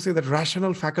that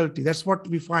rational faculty, that's what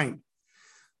we find.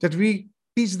 That we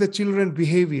teach the children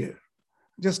behavior,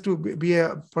 just to be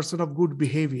a person of good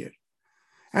behavior.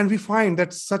 And we find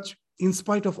that such, in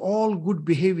spite of all good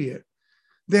behavior,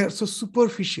 they are so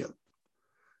superficial,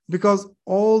 because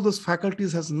all those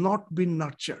faculties has not been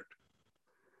nurtured.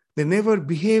 They never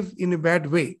behave in a bad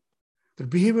way. The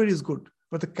behavior is good,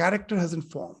 but the character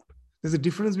hasn't formed. There's a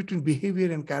difference between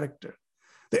behavior and character.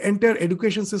 The entire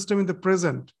education system in the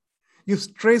present gives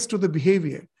stress to the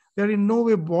behavior. They are in no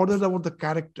way bothered about the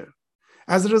character.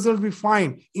 As a result, we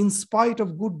find, in spite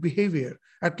of good behavior,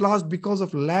 at last, because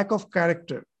of lack of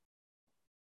character,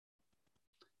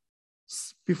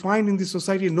 we find in this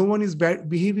society, no one is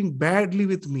behaving badly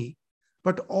with me,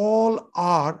 but all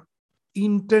are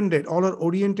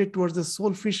oriented towards the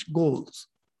selfish goals.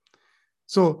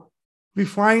 So we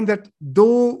find that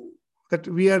though that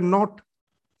we are not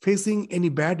facing any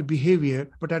bad behavior,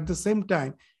 but at the same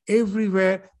time,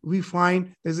 everywhere we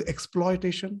find there's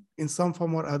exploitation in some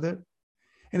form or other,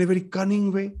 in a very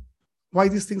cunning way. Why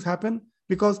these things happen?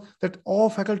 Because that awe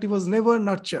faculty was never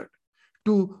nurtured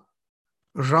to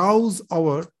rouse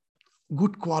our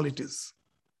good qualities.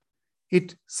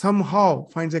 It somehow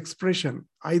finds expression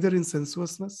either in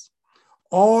sensuousness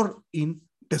or in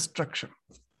destruction.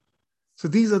 So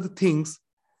these are the things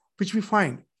which we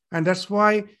find. And that's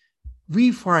why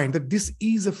we find that this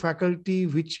is a faculty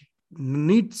which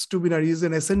needs to be, is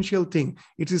an essential thing.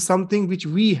 It is something which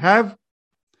we have.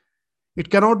 It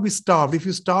cannot be starved. If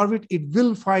you starve it, it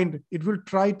will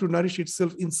try to nourish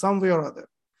itself in some way or other.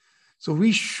 So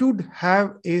we should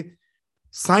have a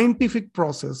scientific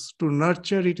process to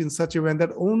nurture it in such a way, and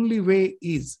that only way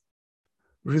is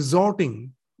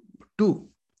resorting to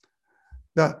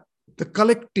the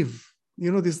collective,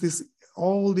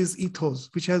 all this ethos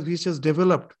which has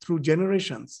developed through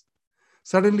generations.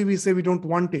 Suddenly we say we don't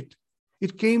want it.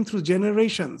 It came through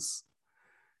generations.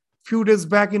 Few days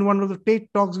back in one of the TED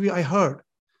talks, I heard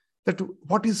that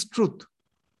what is truth?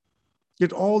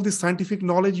 Yet all this scientific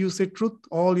knowledge, you say truth,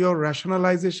 all your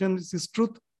rationalization is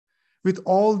truth. With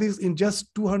all this, in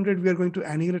just 200, we are going to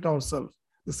annihilate ourselves,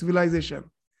 the civilization.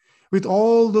 With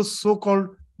all those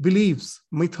so-called beliefs,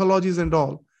 mythologies and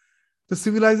all, the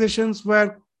civilizations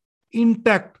were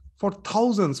intact for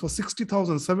thousands, for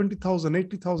 60,000, 70,000,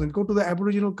 80,000. Go to the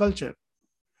Aboriginal culture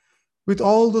with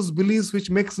all those beliefs which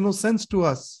makes no sense to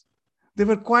us. They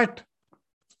were quite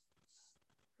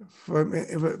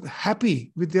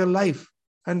happy with their life,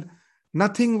 and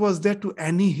nothing was there to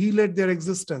annihilate their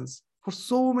existence. For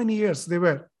so many years, they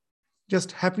were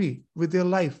just happy with their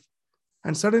life.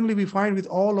 And suddenly we find with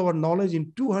all our knowledge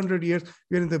in 200 years,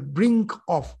 we are in the brink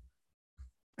of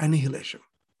annihilation.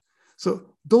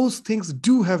 So those things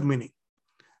do have meaning.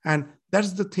 And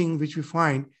that's the thing which we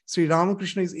find Sri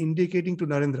Ramakrishna is indicating to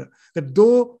Narendra, that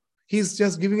though he's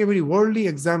just giving a very worldly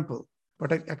example,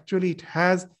 but actually it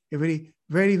has a very,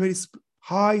 very, very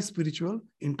high spiritual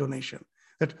intonation.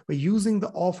 That by using the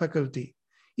awe faculty,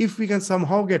 if we can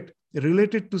somehow get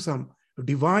related to some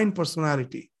divine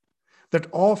personality, that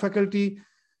awe faculty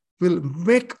will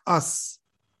make us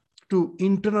to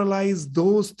internalize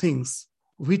those things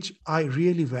which I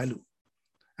really value.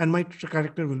 And my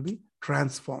character will be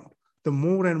transformed. The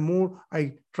more and more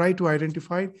I try to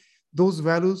identify those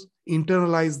values,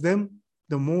 internalize them,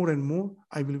 the more and more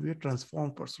I will be a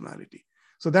transformed personality.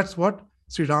 So that's what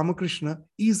Sri Ramakrishna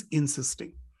is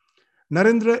insisting.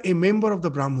 Narendra, a member of the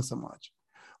Brahma Samaj,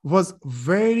 was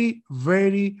very,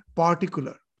 very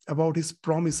particular about his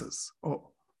promises. Oh,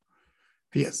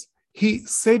 yes. He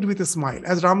said with a smile,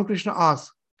 as Ramakrishna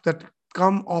asked, that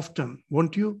come often,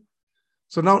 won't you?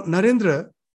 So now Narendra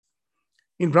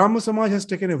in Brahma Samaj has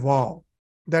taken a vow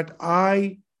that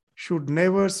I should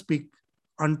never speak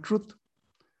untruth.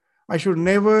 I should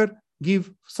never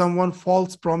give someone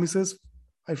false promises.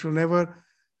 I should never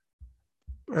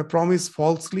promise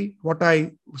falsely. What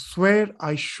I swear,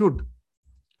 I should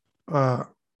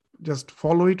just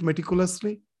follow it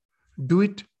meticulously, do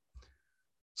it.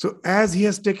 So as he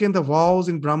has taken the vows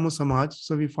in Brahma Samaj,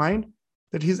 so we find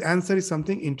that his answer is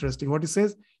something interesting. What he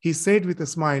says, he said with a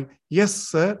smile, yes,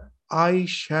 sir, I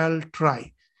shall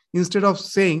try. Instead of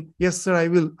saying, yes, sir, I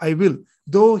will,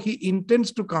 though he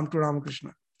intends to come to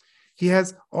Ramakrishna. He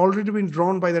has already been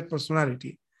drawn by that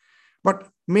personality. But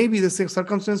maybe the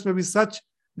circumstance may be such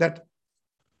that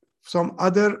some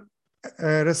other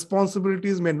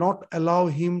responsibilities may not allow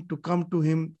him to come to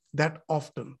him that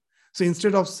often. So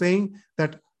instead of saying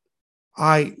that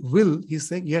I will, he's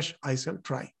saying, yes, I shall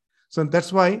try. So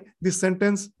that's why this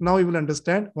sentence, now you will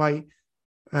understand why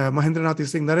Mahendranath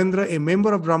is saying, Narendra, a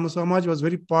member of Brahma Samaj, was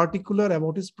very particular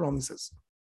about his promises.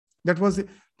 That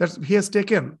he has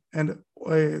taken, and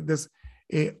there's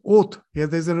a oath. Yeah,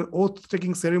 there's an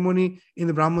oath-taking ceremony in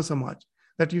the Brahma Samaj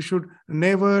that you should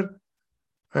never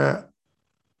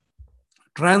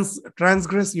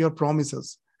transgress your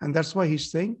promises. And that's why he's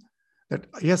saying that,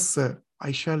 yes, sir,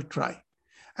 I shall try.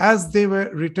 As they were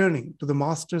returning to the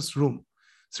master's room,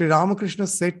 Sri Ramakrishna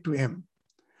said to him,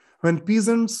 when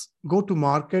peasants go to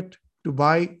market to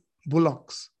buy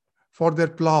bullocks for their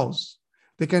plows,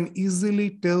 they can easily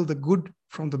tell the good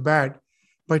from the bad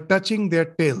by touching their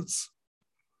tails.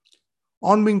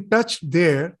 On being touched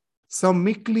there, some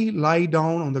meekly lie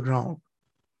down on the ground.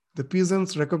 The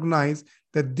peasants recognize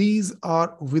that these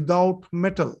are without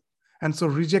metal and so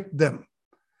reject them.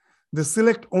 They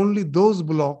select only those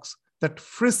bullocks that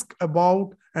frisk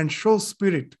about and show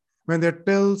spirit when their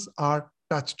tails are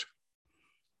touched.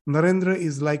 Narendra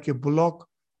is like a bullock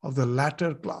of the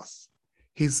latter class.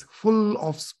 He's full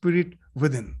of spirit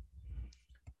within.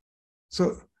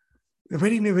 So,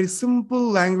 in a very simple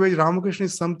language, Ramakrishna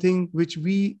is something which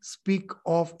we speak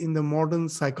of in the modern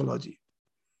psychology.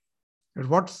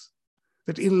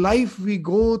 That in life we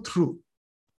go through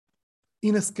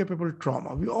inescapable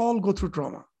trauma. We all go through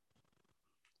trauma.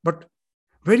 But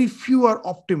very few are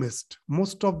optimists.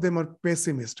 Most of them are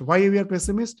pessimists. Why we are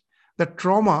pessimists? That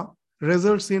trauma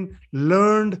results in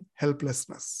learned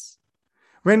helplessness.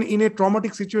 When in a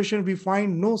traumatic situation we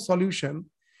find no solution,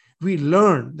 we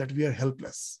learn that we are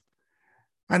helpless.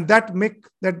 And that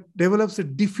develops a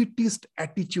defeatist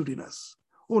attitude in us.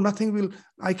 Oh,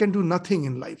 I can do nothing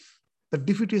in life. The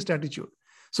defeatist attitude.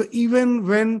 So even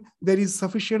when there is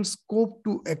sufficient scope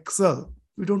to excel,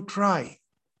 we don't try.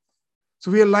 So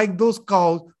we are like those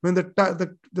cows, when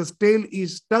the tail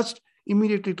is touched,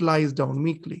 immediately it lies down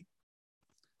meekly.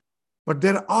 But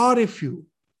there are a few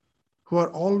who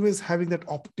are always having that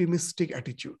optimistic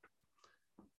attitude.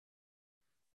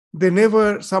 They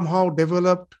never somehow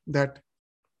developed that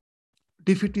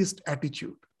defeatist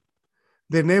attitude.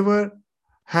 They never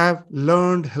have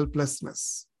learned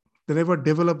helplessness. They never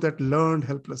develop that learned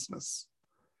helplessness.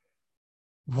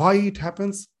 Why it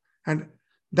happens? And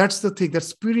that's the thing, that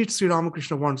spirit Sri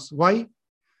Ramakrishna wants. Why?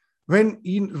 When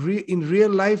in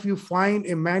real life you find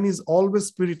a man is always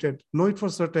spirited, know it for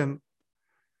certain,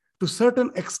 to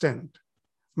certain extent,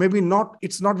 maybe not,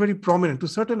 it's not very prominent. To a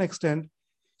certain extent,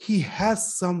 he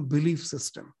has some belief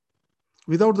system.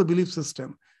 Without the belief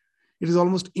system, it is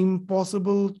almost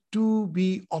impossible to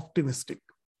be optimistic.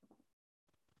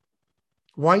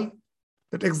 Why?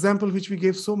 That example which we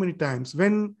gave so many times,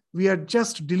 when we are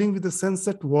just dealing with the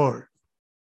sunset world,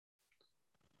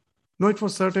 know it for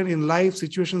certain, in life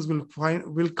situations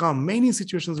will come, many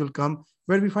situations will come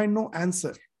where we find no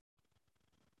answer.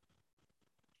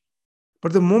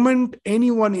 But the moment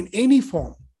anyone in any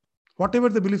form, whatever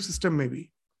the belief system may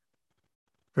be,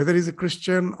 whether he's a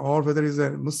Christian or whether he's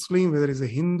a Muslim, whether he's a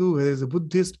Hindu, whether he's a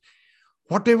Buddhist,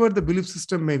 whatever the belief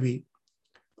system may be,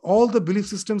 all the belief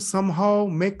systems somehow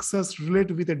makes us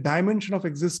relate with a dimension of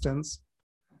existence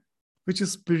which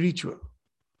is spiritual,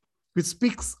 which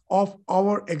speaks of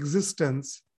our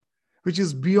existence, which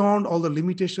is beyond all the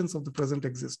limitations of the present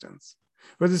existence.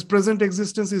 Where this present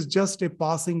existence is just a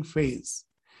passing phase.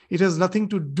 It has nothing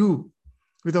to do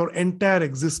with our entire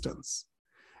existence.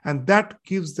 And that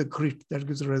gives the grit, that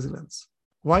gives the resilience.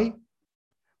 Why?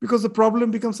 Because the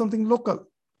problem becomes something local.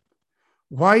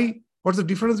 Why? What's the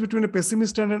difference between a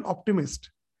pessimist and an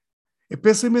optimist? A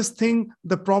pessimist thinks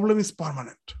the problem is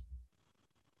permanent.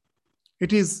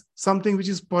 It is something which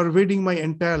is pervading my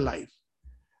entire life.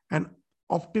 An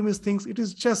optimist thinks it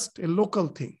is just a local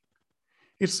thing.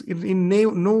 It's in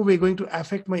no way going to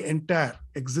affect my entire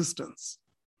existence.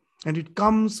 And it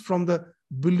comes from the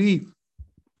belief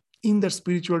in the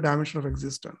spiritual dimension of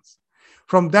existence.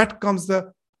 From that comes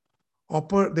this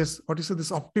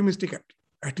optimistic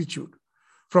attitude.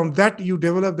 From that you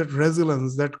develop that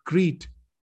resilience, that grit.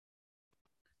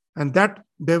 And that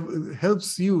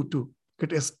helps you to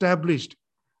get established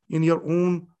in your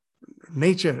own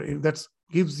nature. That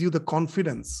gives you the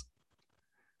confidence.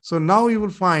 So now you will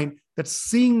find that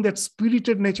seeing that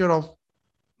spirited nature of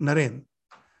Naren,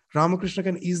 Ramakrishna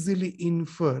can easily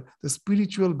infer the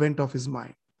spiritual bent of his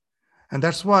mind. And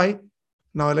that's why,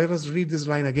 now let us read this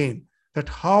line again, that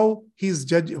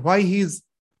why he is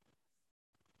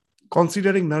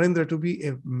considering Narendra to be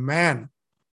a man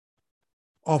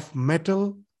of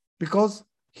metal, because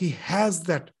he has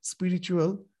that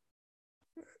spiritual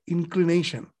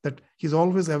inclination, that he's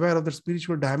always aware of the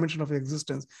spiritual dimension of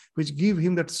existence, which give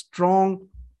him that strong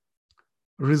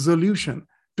resolution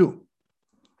to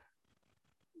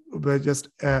just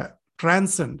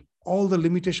transcend all the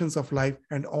limitations of life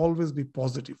and always be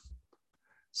positive.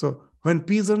 So when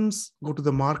peasants go to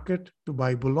the market to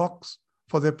buy bullocks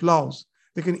for their plows,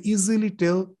 they can easily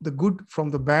tell the good from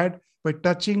the bad by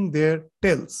touching their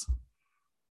tails.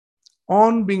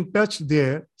 On being touched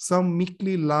there, some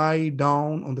meekly lie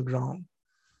down on the ground.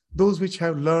 Those which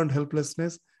have learned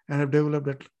helplessness and have developed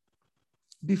that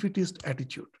defeatist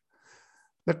attitude,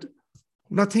 that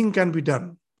nothing can be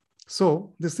done.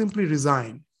 So they simply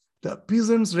resign. The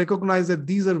peasants recognize that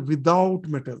these are without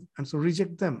metal and so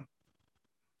reject them.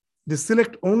 They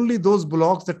select only those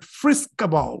bullocks that frisk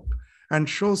about and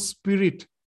show spirit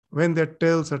when their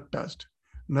tails are touched.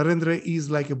 Narendra is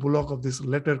like a bullock of this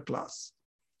latter class.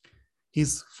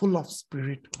 He's full of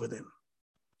spirit within.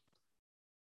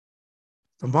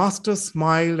 The master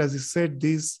smiled as he said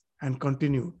this and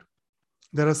continued.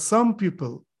 There are some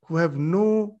people who have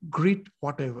no grit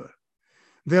whatever.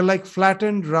 They're like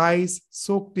flattened rice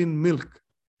soaked in milk,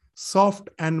 soft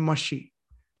and mushy,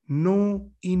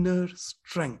 no inner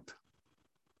strength.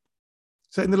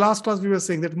 So in the last class, we were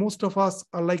saying that most of us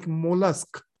are like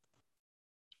mollusk.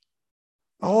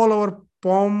 All our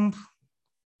pomp,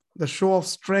 the show of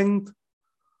strength,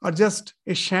 are just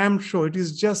a sham show. It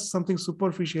is just something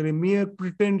superficial, a mere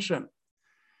pretension.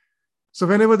 So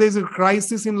whenever there is a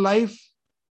crisis in life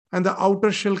and the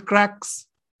outer shell cracks,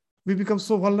 we become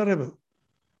so vulnerable.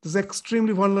 This is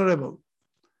extremely vulnerable.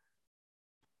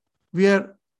 We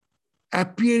are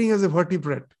appearing as a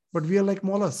vertebrate, but we are like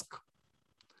mollusk.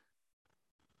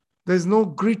 There is no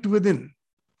grit within.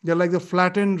 They are like the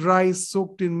flattened rice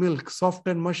soaked in milk, soft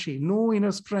and mushy, no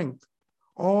inner strength.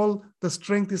 All the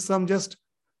strength is just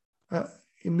a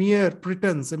mere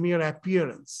pretense, a mere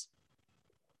appearance.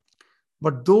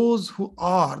 But those who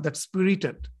are that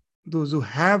spirited, those who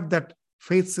have that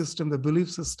faith system, the belief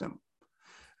system,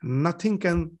 nothing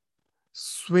can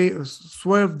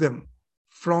swerve them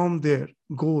from their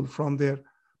goal, from their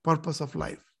purpose of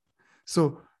life.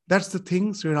 So that's the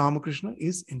thing Sri Ramakrishna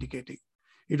is indicating.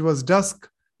 It was dusk.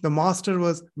 The master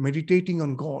was meditating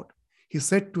on God. He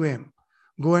said to him,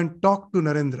 go and talk to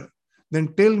Narendra.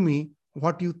 Then tell me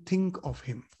what you think of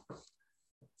him.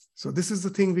 So this is the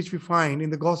thing which we find in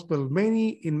the gospel,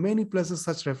 in many places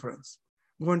such reference.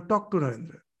 Go and talk to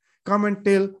Narendra. Come and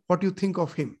tell what you think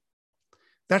of him.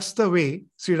 That's the way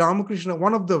Sri Ramakrishna,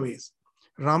 one of the ways,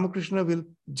 Ramakrishna will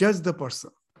judge the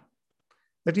person.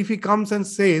 that if he comes and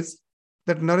says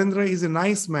that Narendra is a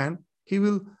nice man, he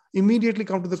will immediately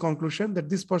come to the conclusion that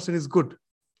this person is good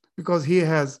because he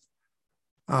has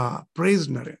praised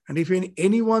Naren. And if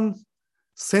anyone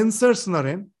censors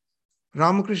Naren,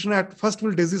 Ramakrishna at first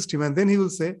will desist him, and then he will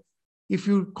say, if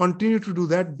you continue to do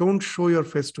that, don't show your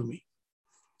face to me.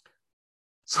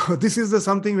 So this is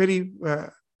something very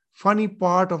funny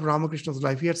part of Ramakrishna's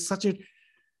life. He had such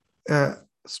a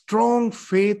strong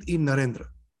faith in Narendra.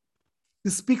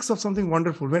 This speaks of something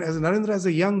wonderful. When as Narendra, as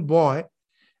a young boy,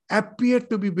 appeared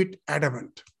to be a bit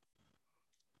adamant.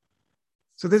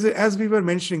 So as we were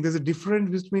mentioning, there's a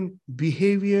difference between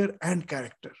behavior and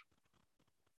character.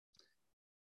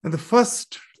 And the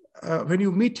first, when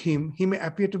you meet him, he may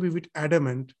appear to be a bit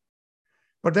adamant,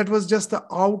 but that was just the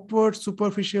outward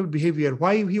superficial behavior.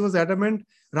 Why he was adamant,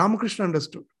 Ramakrishna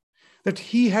understood that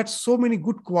he had so many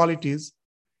good qualities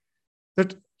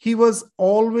that he was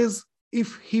always,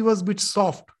 if he was a bit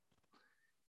soft,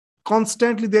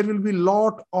 constantly there will be a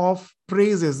lot of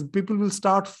praises. People will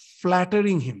start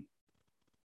flattering him.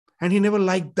 And he never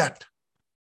liked that.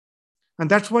 And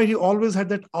that's why he always had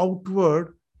that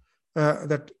outward,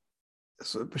 that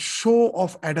show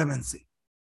of adamancy.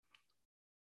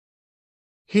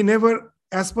 He never,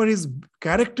 as per his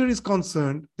character is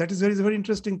concerned, that is very, very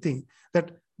interesting thing,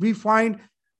 that we find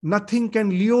nothing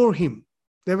can lure him.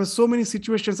 There were so many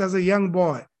situations as a young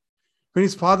boy. When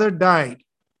his father died,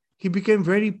 he became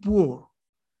very poor.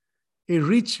 A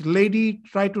rich lady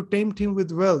tried to tempt him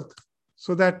with wealth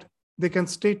so that they can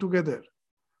stay together.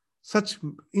 Such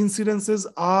incidences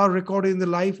are recorded in the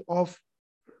life of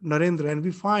Narendra, and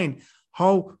we find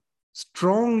how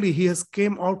strongly he has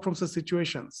came out from such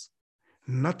situations.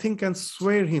 Nothing can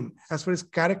sway him as far as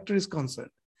character is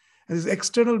concerned. And his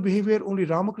external behavior, only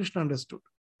Ramakrishna understood.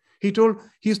 He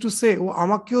used to say, "Oh,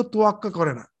 amakyo tuakka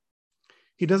korena."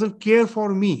 He doesn't care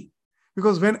for me.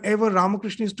 Because whenever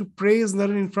Ramakrishna is to praise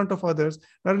Naren in front of others,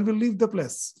 Naren will leave the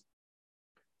place.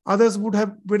 Others would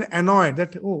have been annoyed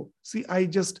that, oh, see,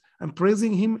 I'm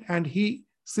praising him and he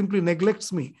simply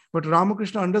neglects me. But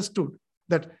Ramakrishna understood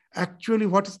that actually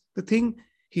what is the thing?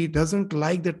 He doesn't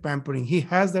like that pampering. He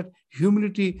has that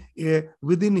humility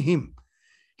within him.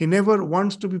 He never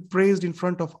wants to be praised in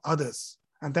front of others.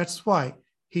 And that's why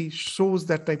he shows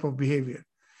that type of behavior.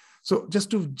 So just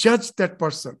to judge that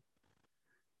person,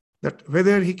 that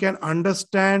whether he can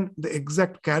understand the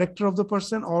exact character of the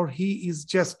person or he is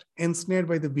just ensnared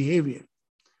by the behavior.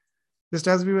 Just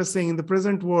as we were saying, in the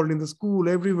present world, in the school,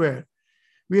 everywhere,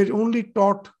 we are only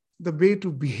taught the way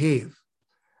to behave,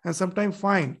 and sometimes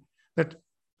find that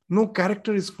no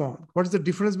character is formed. What is the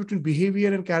difference between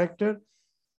behavior and character?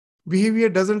 Behavior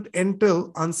doesn't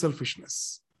entail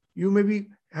unselfishness. You may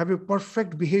have a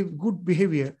perfect good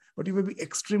behavior, but you may be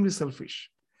extremely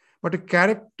selfish. But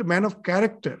a man of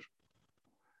character,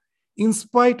 in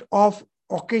spite of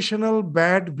occasional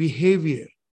bad behavior,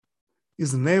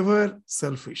 is never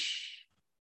selfish.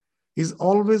 Is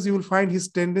always, you will find his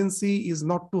tendency is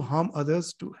not to harm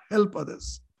others, to help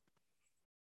others.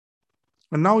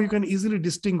 And now you can easily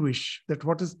distinguish that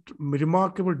what is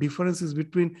remarkable differences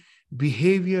between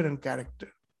behavior and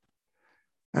character.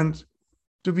 And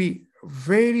to be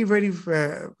very, very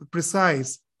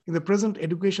precise, in the present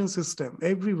education system,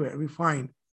 everywhere we find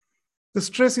the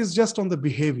stress is just on the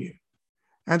behavior.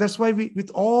 And that's why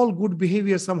with all good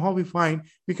behavior, somehow we find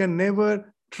we can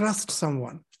never trust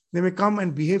someone. They may come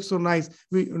and behave so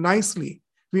nicely.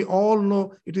 We all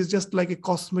know it is just like a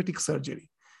cosmetic surgery.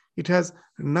 It has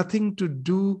nothing to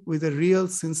do with a real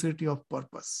sincerity of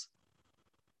purpose.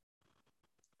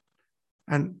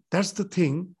 And that's the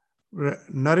thing.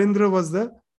 Narendra was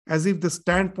as if the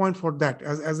standpoint for that,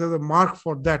 as a mark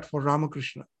for that for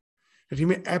Ramakrishna. That he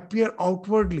may appear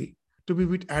outwardly to be a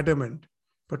bit adamant,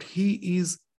 but he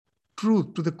is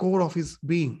truth to the core of his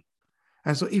being.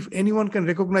 And so if anyone can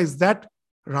recognize that,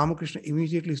 Ramakrishna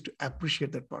immediately is to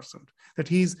appreciate that person, that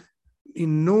he is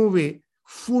in no way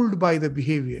fooled by the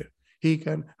behavior. He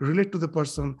can relate to the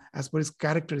person as per his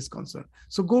character is concerned.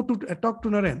 So go to talk to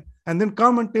Naren and then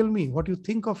come and tell me what you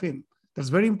think of him. That's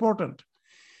very important.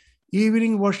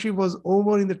 Evening worship was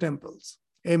over in the temples.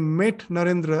 I met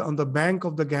Narendra on the bank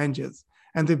of the Ganges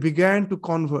and they began to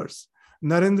converse.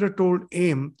 Narendra told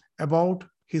Aim about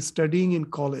his studying in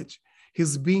college,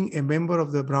 his being a member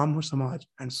of the Brahmo Samaj,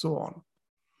 and so on.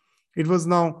 It was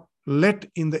now late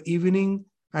in the evening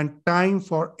and time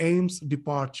for Aim's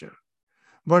departure.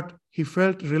 But he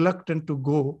felt reluctant to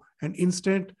go and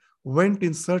instead went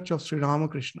in search of Sri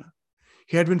Ramakrishna.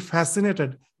 He had been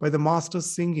fascinated by the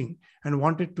master's singing and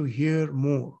wanted to hear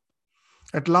more.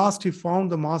 At last, he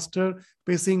found the master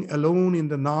pacing alone in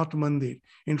the Nath Mandir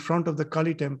in front of the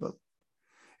Kali temple.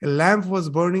 A lamp was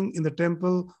burning in the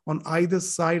temple on either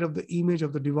side of the image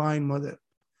of the Divine Mother.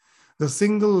 The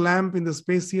single lamp in the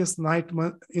spacious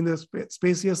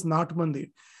spacious Nat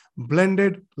Mandir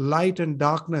blended light and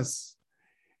darkness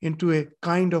into a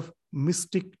kind of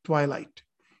mystic twilight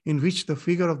in which the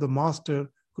figure of the master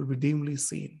could be dimly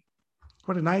seen.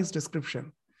 What a nice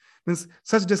description. Means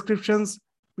such descriptions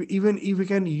even if we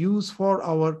can use for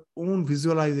our own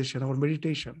visualization, our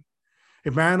meditation.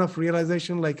 A man of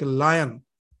realization like a lion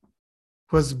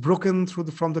who has broken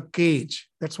from the cage.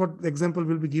 That's what the example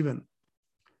will be given.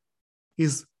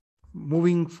 Is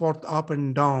moving forth up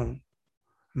and down,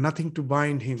 nothing to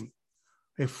bind him,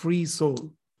 a free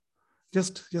soul.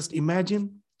 Just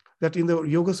imagine that in the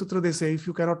Yoga Sutra they say, if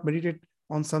you cannot meditate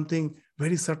on something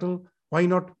very subtle, why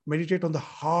not meditate on the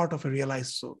heart of a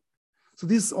realized soul? So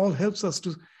this all helps us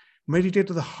to meditate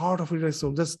to the heart of a realized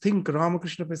soul. Just think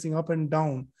Ramakrishna pacing up and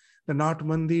down the Nat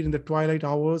Mandir in the twilight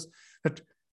hours, that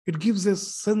it gives a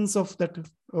sense of that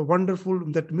wonderful,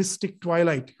 that mystic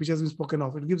twilight which has been spoken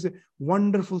of. It gives a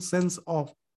wonderful sense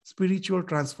of spiritual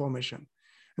transformation.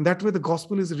 And that way the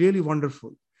gospel is really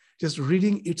wonderful. Just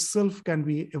reading itself can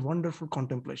be a wonderful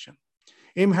contemplation.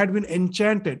 M had been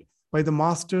enchanted by the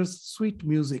master's sweet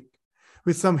music.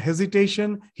 With some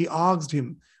hesitation, he asked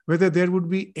him whether there would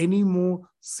be any more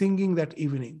singing that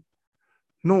evening.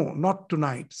 No, not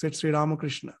tonight, said Sri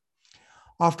Ramakrishna.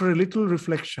 After a little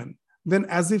reflection, then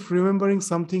as if remembering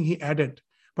something, he added,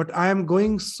 but I am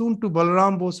going soon to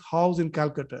Balaram Bose house in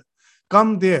Calcutta.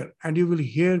 Come there and you will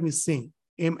hear me sing.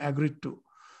 M agreed to.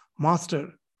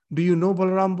 Master, do you know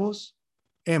Balaram Bose?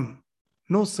 M.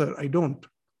 No, sir, I don't.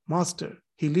 Master,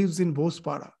 he lives in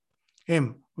Bosepara.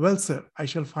 M. Well, sir, I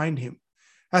shall find him.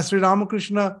 As Sri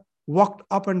Ramakrishna walked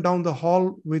up and down the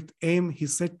hall with M, he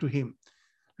said to him,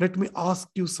 let me ask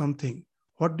you something.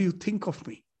 What do you think of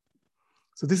me?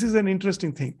 So this is an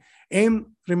interesting thing.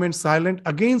 M remained silent.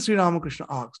 Again, Sri Ramakrishna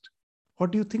asked,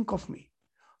 what do you think of me?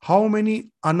 How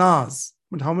many anas,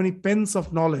 how many pens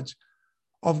of knowledge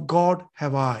of God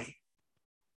have I?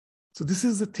 So this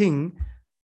is the thing,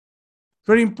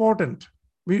 very important.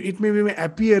 It may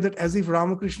appear that as if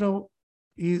Ramakrishna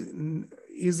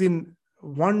is in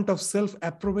want of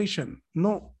self-approbation.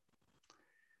 No.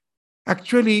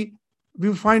 Actually,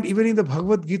 we find even in the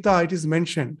Bhagavad Gita, it is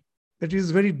mentioned that it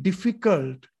is very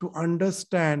difficult to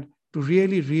understand, to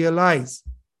really realize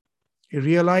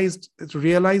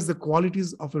the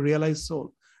qualities of a realized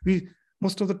soul. We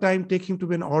most of the time take him to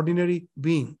be an ordinary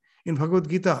being. In Bhagavad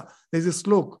Gita, there is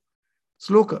a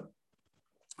sloka,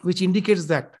 which indicates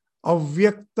that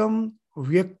avyaktam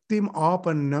vyaktim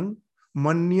apannam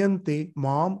manyante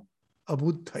mam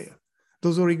abudhaya.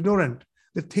 Those who are ignorant,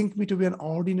 they think me to be an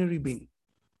ordinary being.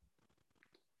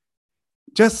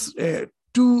 Just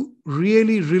to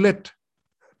really relate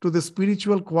to the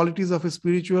spiritual qualities of a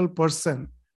spiritual person,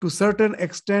 to a certain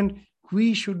extent,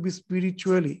 we should be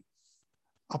spiritually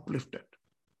uplifted.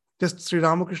 Just Sri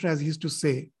Ramakrishna, as he used to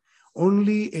say,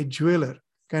 only a jeweler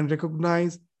can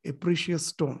recognize a precious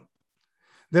stone.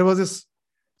 There was a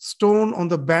stone on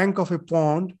the bank of a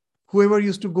pond. Whoever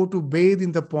used to go to bathe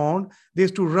in the pond, they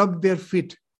used to rub their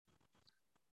feet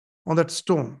on that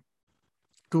stone.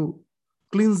 To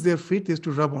cleanse their feet, they used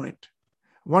to rub on it.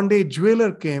 One day, a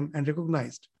jeweler came and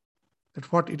recognized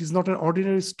that it is not an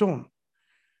ordinary stone,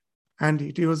 and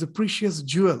it was a precious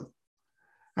jewel.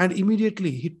 And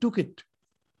immediately he took it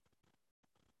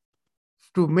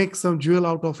to make some jewel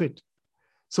out of it.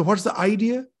 So what's the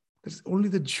idea? That only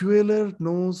the jeweler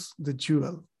knows the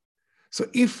jewel. So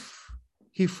if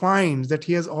he finds that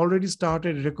he has already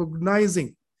started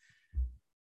recognizing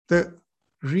the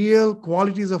real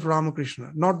qualities of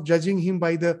Ramakrishna, not judging him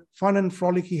by the fun and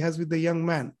frolic he has with the young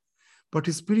man, but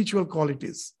his spiritual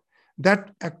qualities,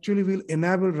 that actually will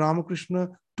enable Ramakrishna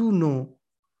to know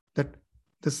that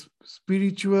the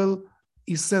spiritual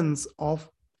essence of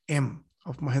M,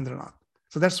 of Mahendranath.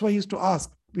 So that's why he used to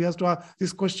ask. He has to ask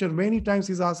this question many times.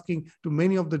 He's asking to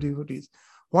many of the devotees,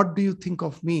 what do you think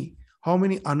of me? How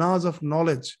many anas of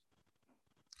knowledge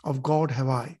of God have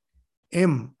I?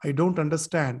 M, I don't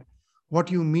understand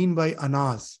what you mean by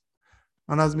anas.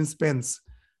 Anas means pence.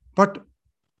 But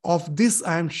of this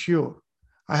I am sure,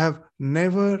 I have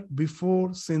never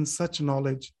before seen such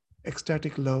knowledge,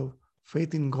 ecstatic love,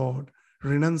 faith in God,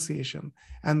 renunciation,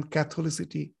 and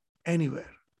Catholicity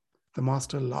anywhere. The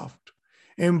master laughed.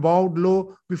 M bowed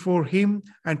low before him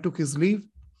and took his leave.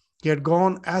 He had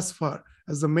gone as far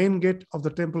as the main gate of the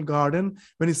temple garden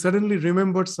when he suddenly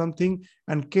remembered something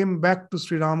and came back to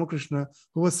Sri Ramakrishna,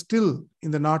 who was still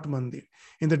in the Nat Mandir.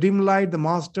 In the dim light, the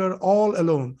master, all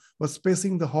alone, was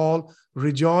pacing the hall,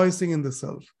 rejoicing in the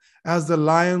self. as the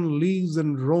lion lives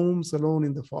and roams alone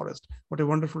in the forest. What a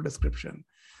wonderful description.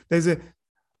 There's a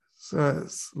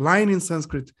line in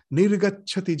Sanskrit,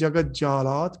 Nirgachati Jagat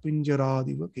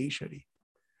Pinjaradiva Keshari.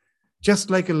 Just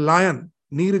like a lion,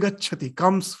 Nirgachati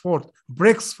comes forth,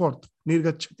 breaks forth,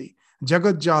 Nirgachati,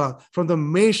 Jagat from the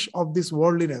mesh of this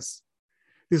worldliness.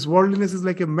 This worldliness is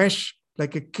like a mesh,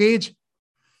 like a cage.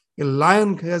 A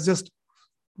lion has just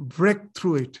break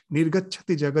through it.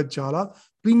 Nirgachati Jagat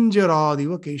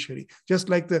Pinjaradiva Keshari. Just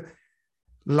like the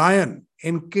lion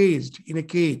encaged in a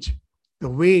cage, the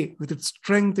way with its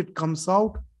strength it comes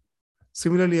out.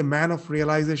 Similarly, a man of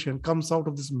realization comes out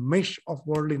of this mesh of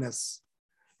worldliness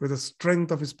with the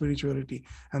strength of his spirituality.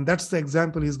 And that's the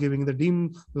example he's giving. In the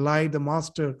dim light, the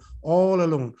master, all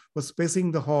alone, was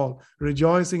pacing the hall,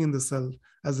 rejoicing in the self,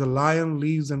 as the lion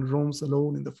lives and roams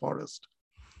alone in the forest.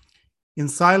 In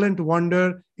silent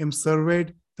wonder, him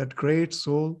surveyed that great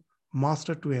soul,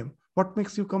 master to him. What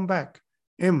makes you come back?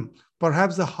 Him,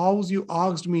 perhaps the house you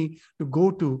asked me to go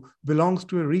to belongs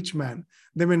to a rich man.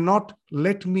 They may not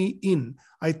let me in.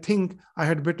 I think I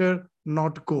had better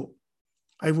not go.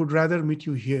 I would rather meet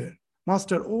you here.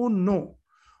 Master, oh no.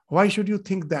 Why should you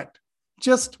think that?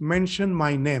 Just mention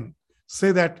my name.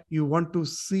 Say that you want to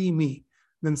see me.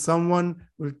 Then someone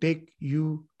will take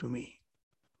you to me.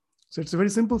 So it's a very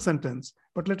simple sentence,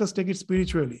 but let us take it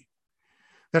spiritually.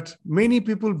 That many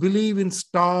people believe in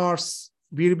stars,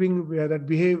 wearing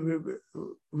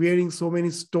so many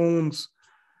stones,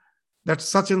 that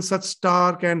such and such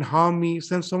star can harm me.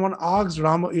 Since someone asked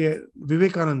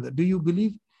Vivekananda, do you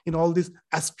believe in all this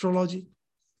astrology?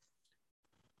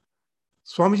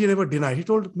 Swamiji never denied. He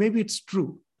told, maybe it's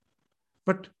true.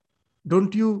 But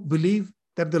don't you believe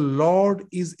that the Lord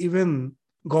is even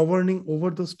governing over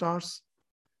those stars?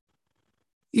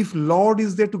 If Lord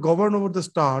is there to govern over the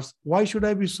stars, why should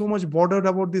I be so much bothered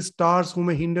about these stars who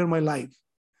may hinder my life?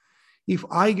 If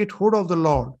I get hold of the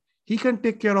Lord, He can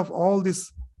take care of all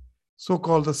this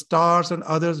so-called the stars and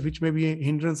others which may be a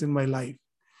hindrance in my life.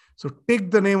 So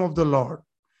take the name of the Lord.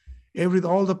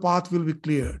 All the path will be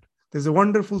cleared. There's a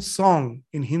wonderful song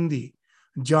in Hindi.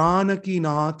 Janaki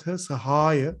Nath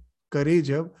Sahaya Kare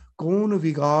Jab Kon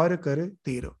Vigar Kare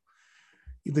Tero.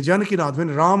 The Janaki Nath,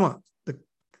 when Rama, the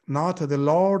Nath, the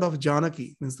Lord of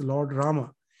Janaki, means the Lord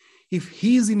Rama, if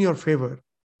he is in your favor,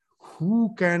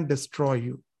 who can destroy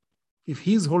you? If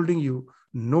he is holding you,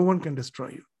 no one can destroy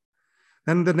you.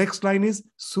 And the next line is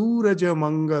Suraja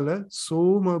Mangala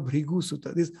Soma Bhrigu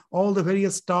Sutta. These all the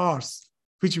various stars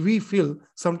which we feel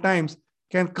sometimes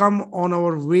can come on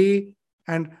our way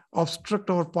and obstruct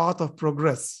our path of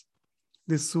progress.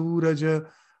 The Suraja,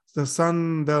 the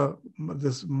sun,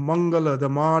 this Mangala, the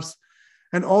Mars,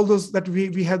 and all those that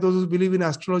we have those who believe in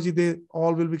astrology, they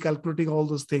all will be calculating all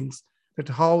those things. That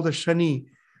how the Shani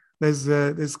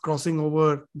is crossing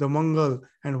over the Mangal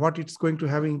and what it's going to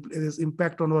have this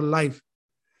impact on our life.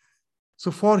 So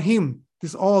for him,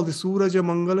 this all, the Suraja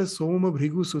Mangala, Soma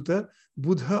Bhrigu Sutta,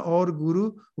 Buddha or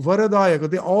Guru, Varadayaka,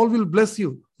 they all will bless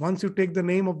you once you take the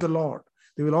name of the Lord.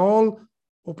 They will all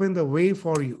open the way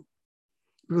for you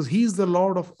because he is the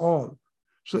Lord of all.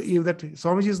 So if that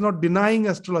Swamiji is not denying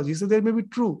astrology, he said they may be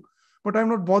true, but I'm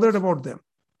not bothered about them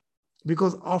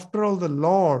because after all, the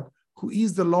Lord, who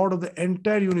is the Lord of the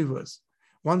entire universe,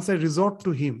 once I resort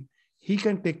to him, he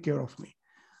can take care of me.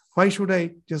 Why should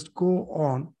I just go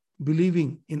on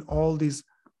believing in all this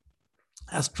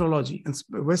astrology and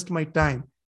waste my time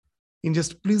in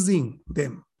just pleasing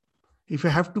them? If I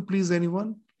have to please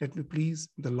anyone, let me please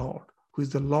the Lord, who is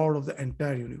the Lord of the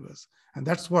entire universe. And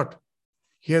that's what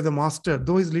here the master,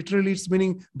 though is literally it's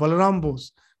meaning Balaram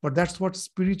Bose, but that's what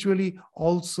spiritually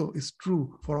also is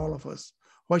true for all of us.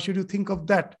 Why should you think of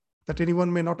that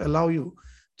anyone may not allow you?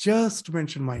 Just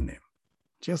mention my name.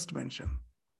 Just mention.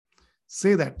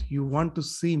 Say that you want to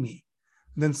see me.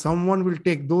 Then someone will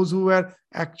take. Those who are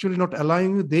actually not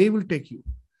allowing you, they will take you.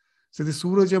 So the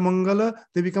Suraja Mangala,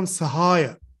 they become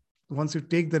Sahaya once you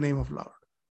take the name of Lord.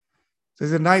 So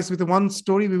it's a nice, with one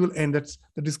story we will end. That's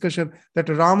the discussion that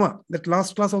Rama, that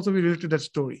last class also we related that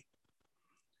story.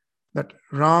 That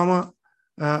Rama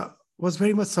was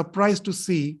very much surprised to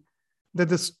see that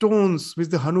the stones which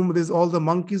the Hanuman, all the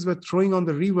monkeys were throwing on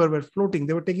the river were floating.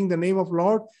 They were taking the name of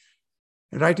Lord,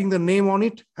 writing the name on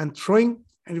it and throwing,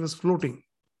 and it was floating.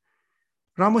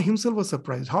 Rama himself was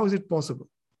surprised. How is it possible?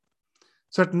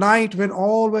 So at night, when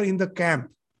all were in the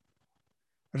camp,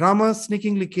 Rama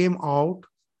sneakingly came out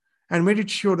and made it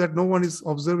sure that no one is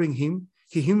observing him.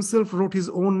 He himself wrote his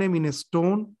own name in a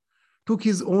stone, took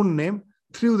his own name,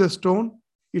 threw the stone,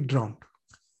 it drowned.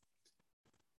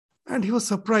 And he was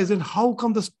surprised. And how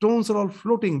come the stones are all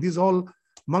floating? These all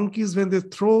monkeys, when they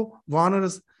throw,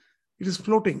 Vanaras, It is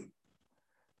floating.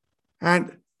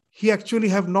 And he actually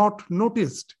have not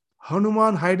noticed.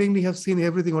 Hanuman hidingly have seen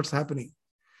everything what's happening.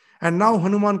 And now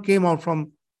Hanuman came out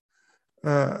from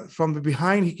the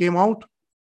behind. He came out,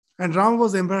 and Ram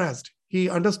was embarrassed. He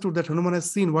understood that Hanuman has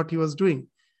seen what he was doing.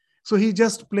 So he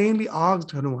just plainly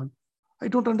asked Hanuman, I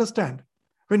don't understand.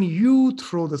 When you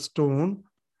throw the stone,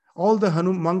 all the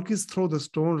monkeys throw the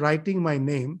stone, writing my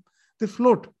name, they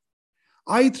float.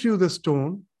 I threw the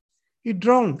stone, it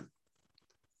drowned.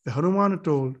 The Hanuman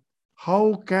told,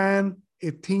 how can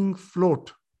a thing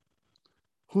float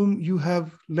whom you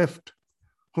have left,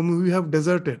 whom you have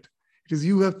deserted? It is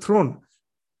you who have thrown.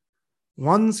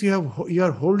 Once you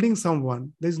are holding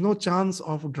someone, there is no chance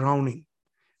of drowning.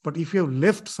 But if you have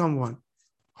left someone,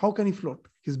 how can he float?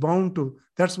 He's bound to.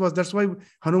 That's why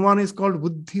Hanuman is called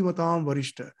Buddhimatam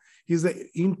Varishta. He's the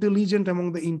intelligent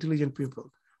among the intelligent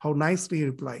people. How nicely he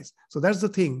replies. So that's the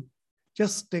thing.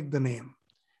 Just take the name.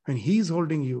 When he's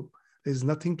holding you, there is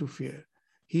nothing to fear.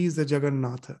 He is the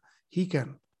Jagannatha. He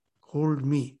can hold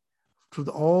me through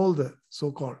all the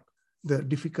so-called the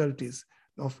difficulties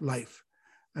of life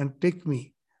and take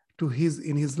me to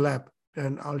in his lap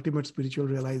and ultimate spiritual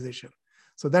realization.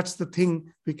 So that's the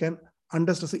thing we can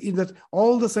understand. In that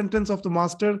all the sentence of the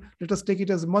master, let us take it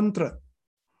as mantra.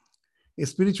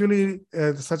 Spiritually,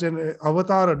 such an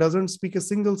avatar doesn't speak a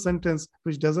single sentence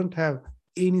which doesn't have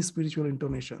any spiritual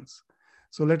intonations.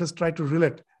 So let us try to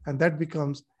relate, and that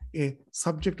becomes a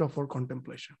subject of our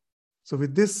contemplation. So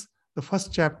with this, the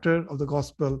first chapter of the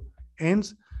Gospel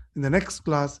ends. In the next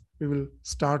class, we will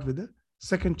start with the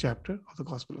second chapter of the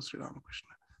Gospel of Sri Ramakrishna.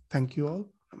 Thank you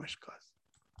all. Namaskar.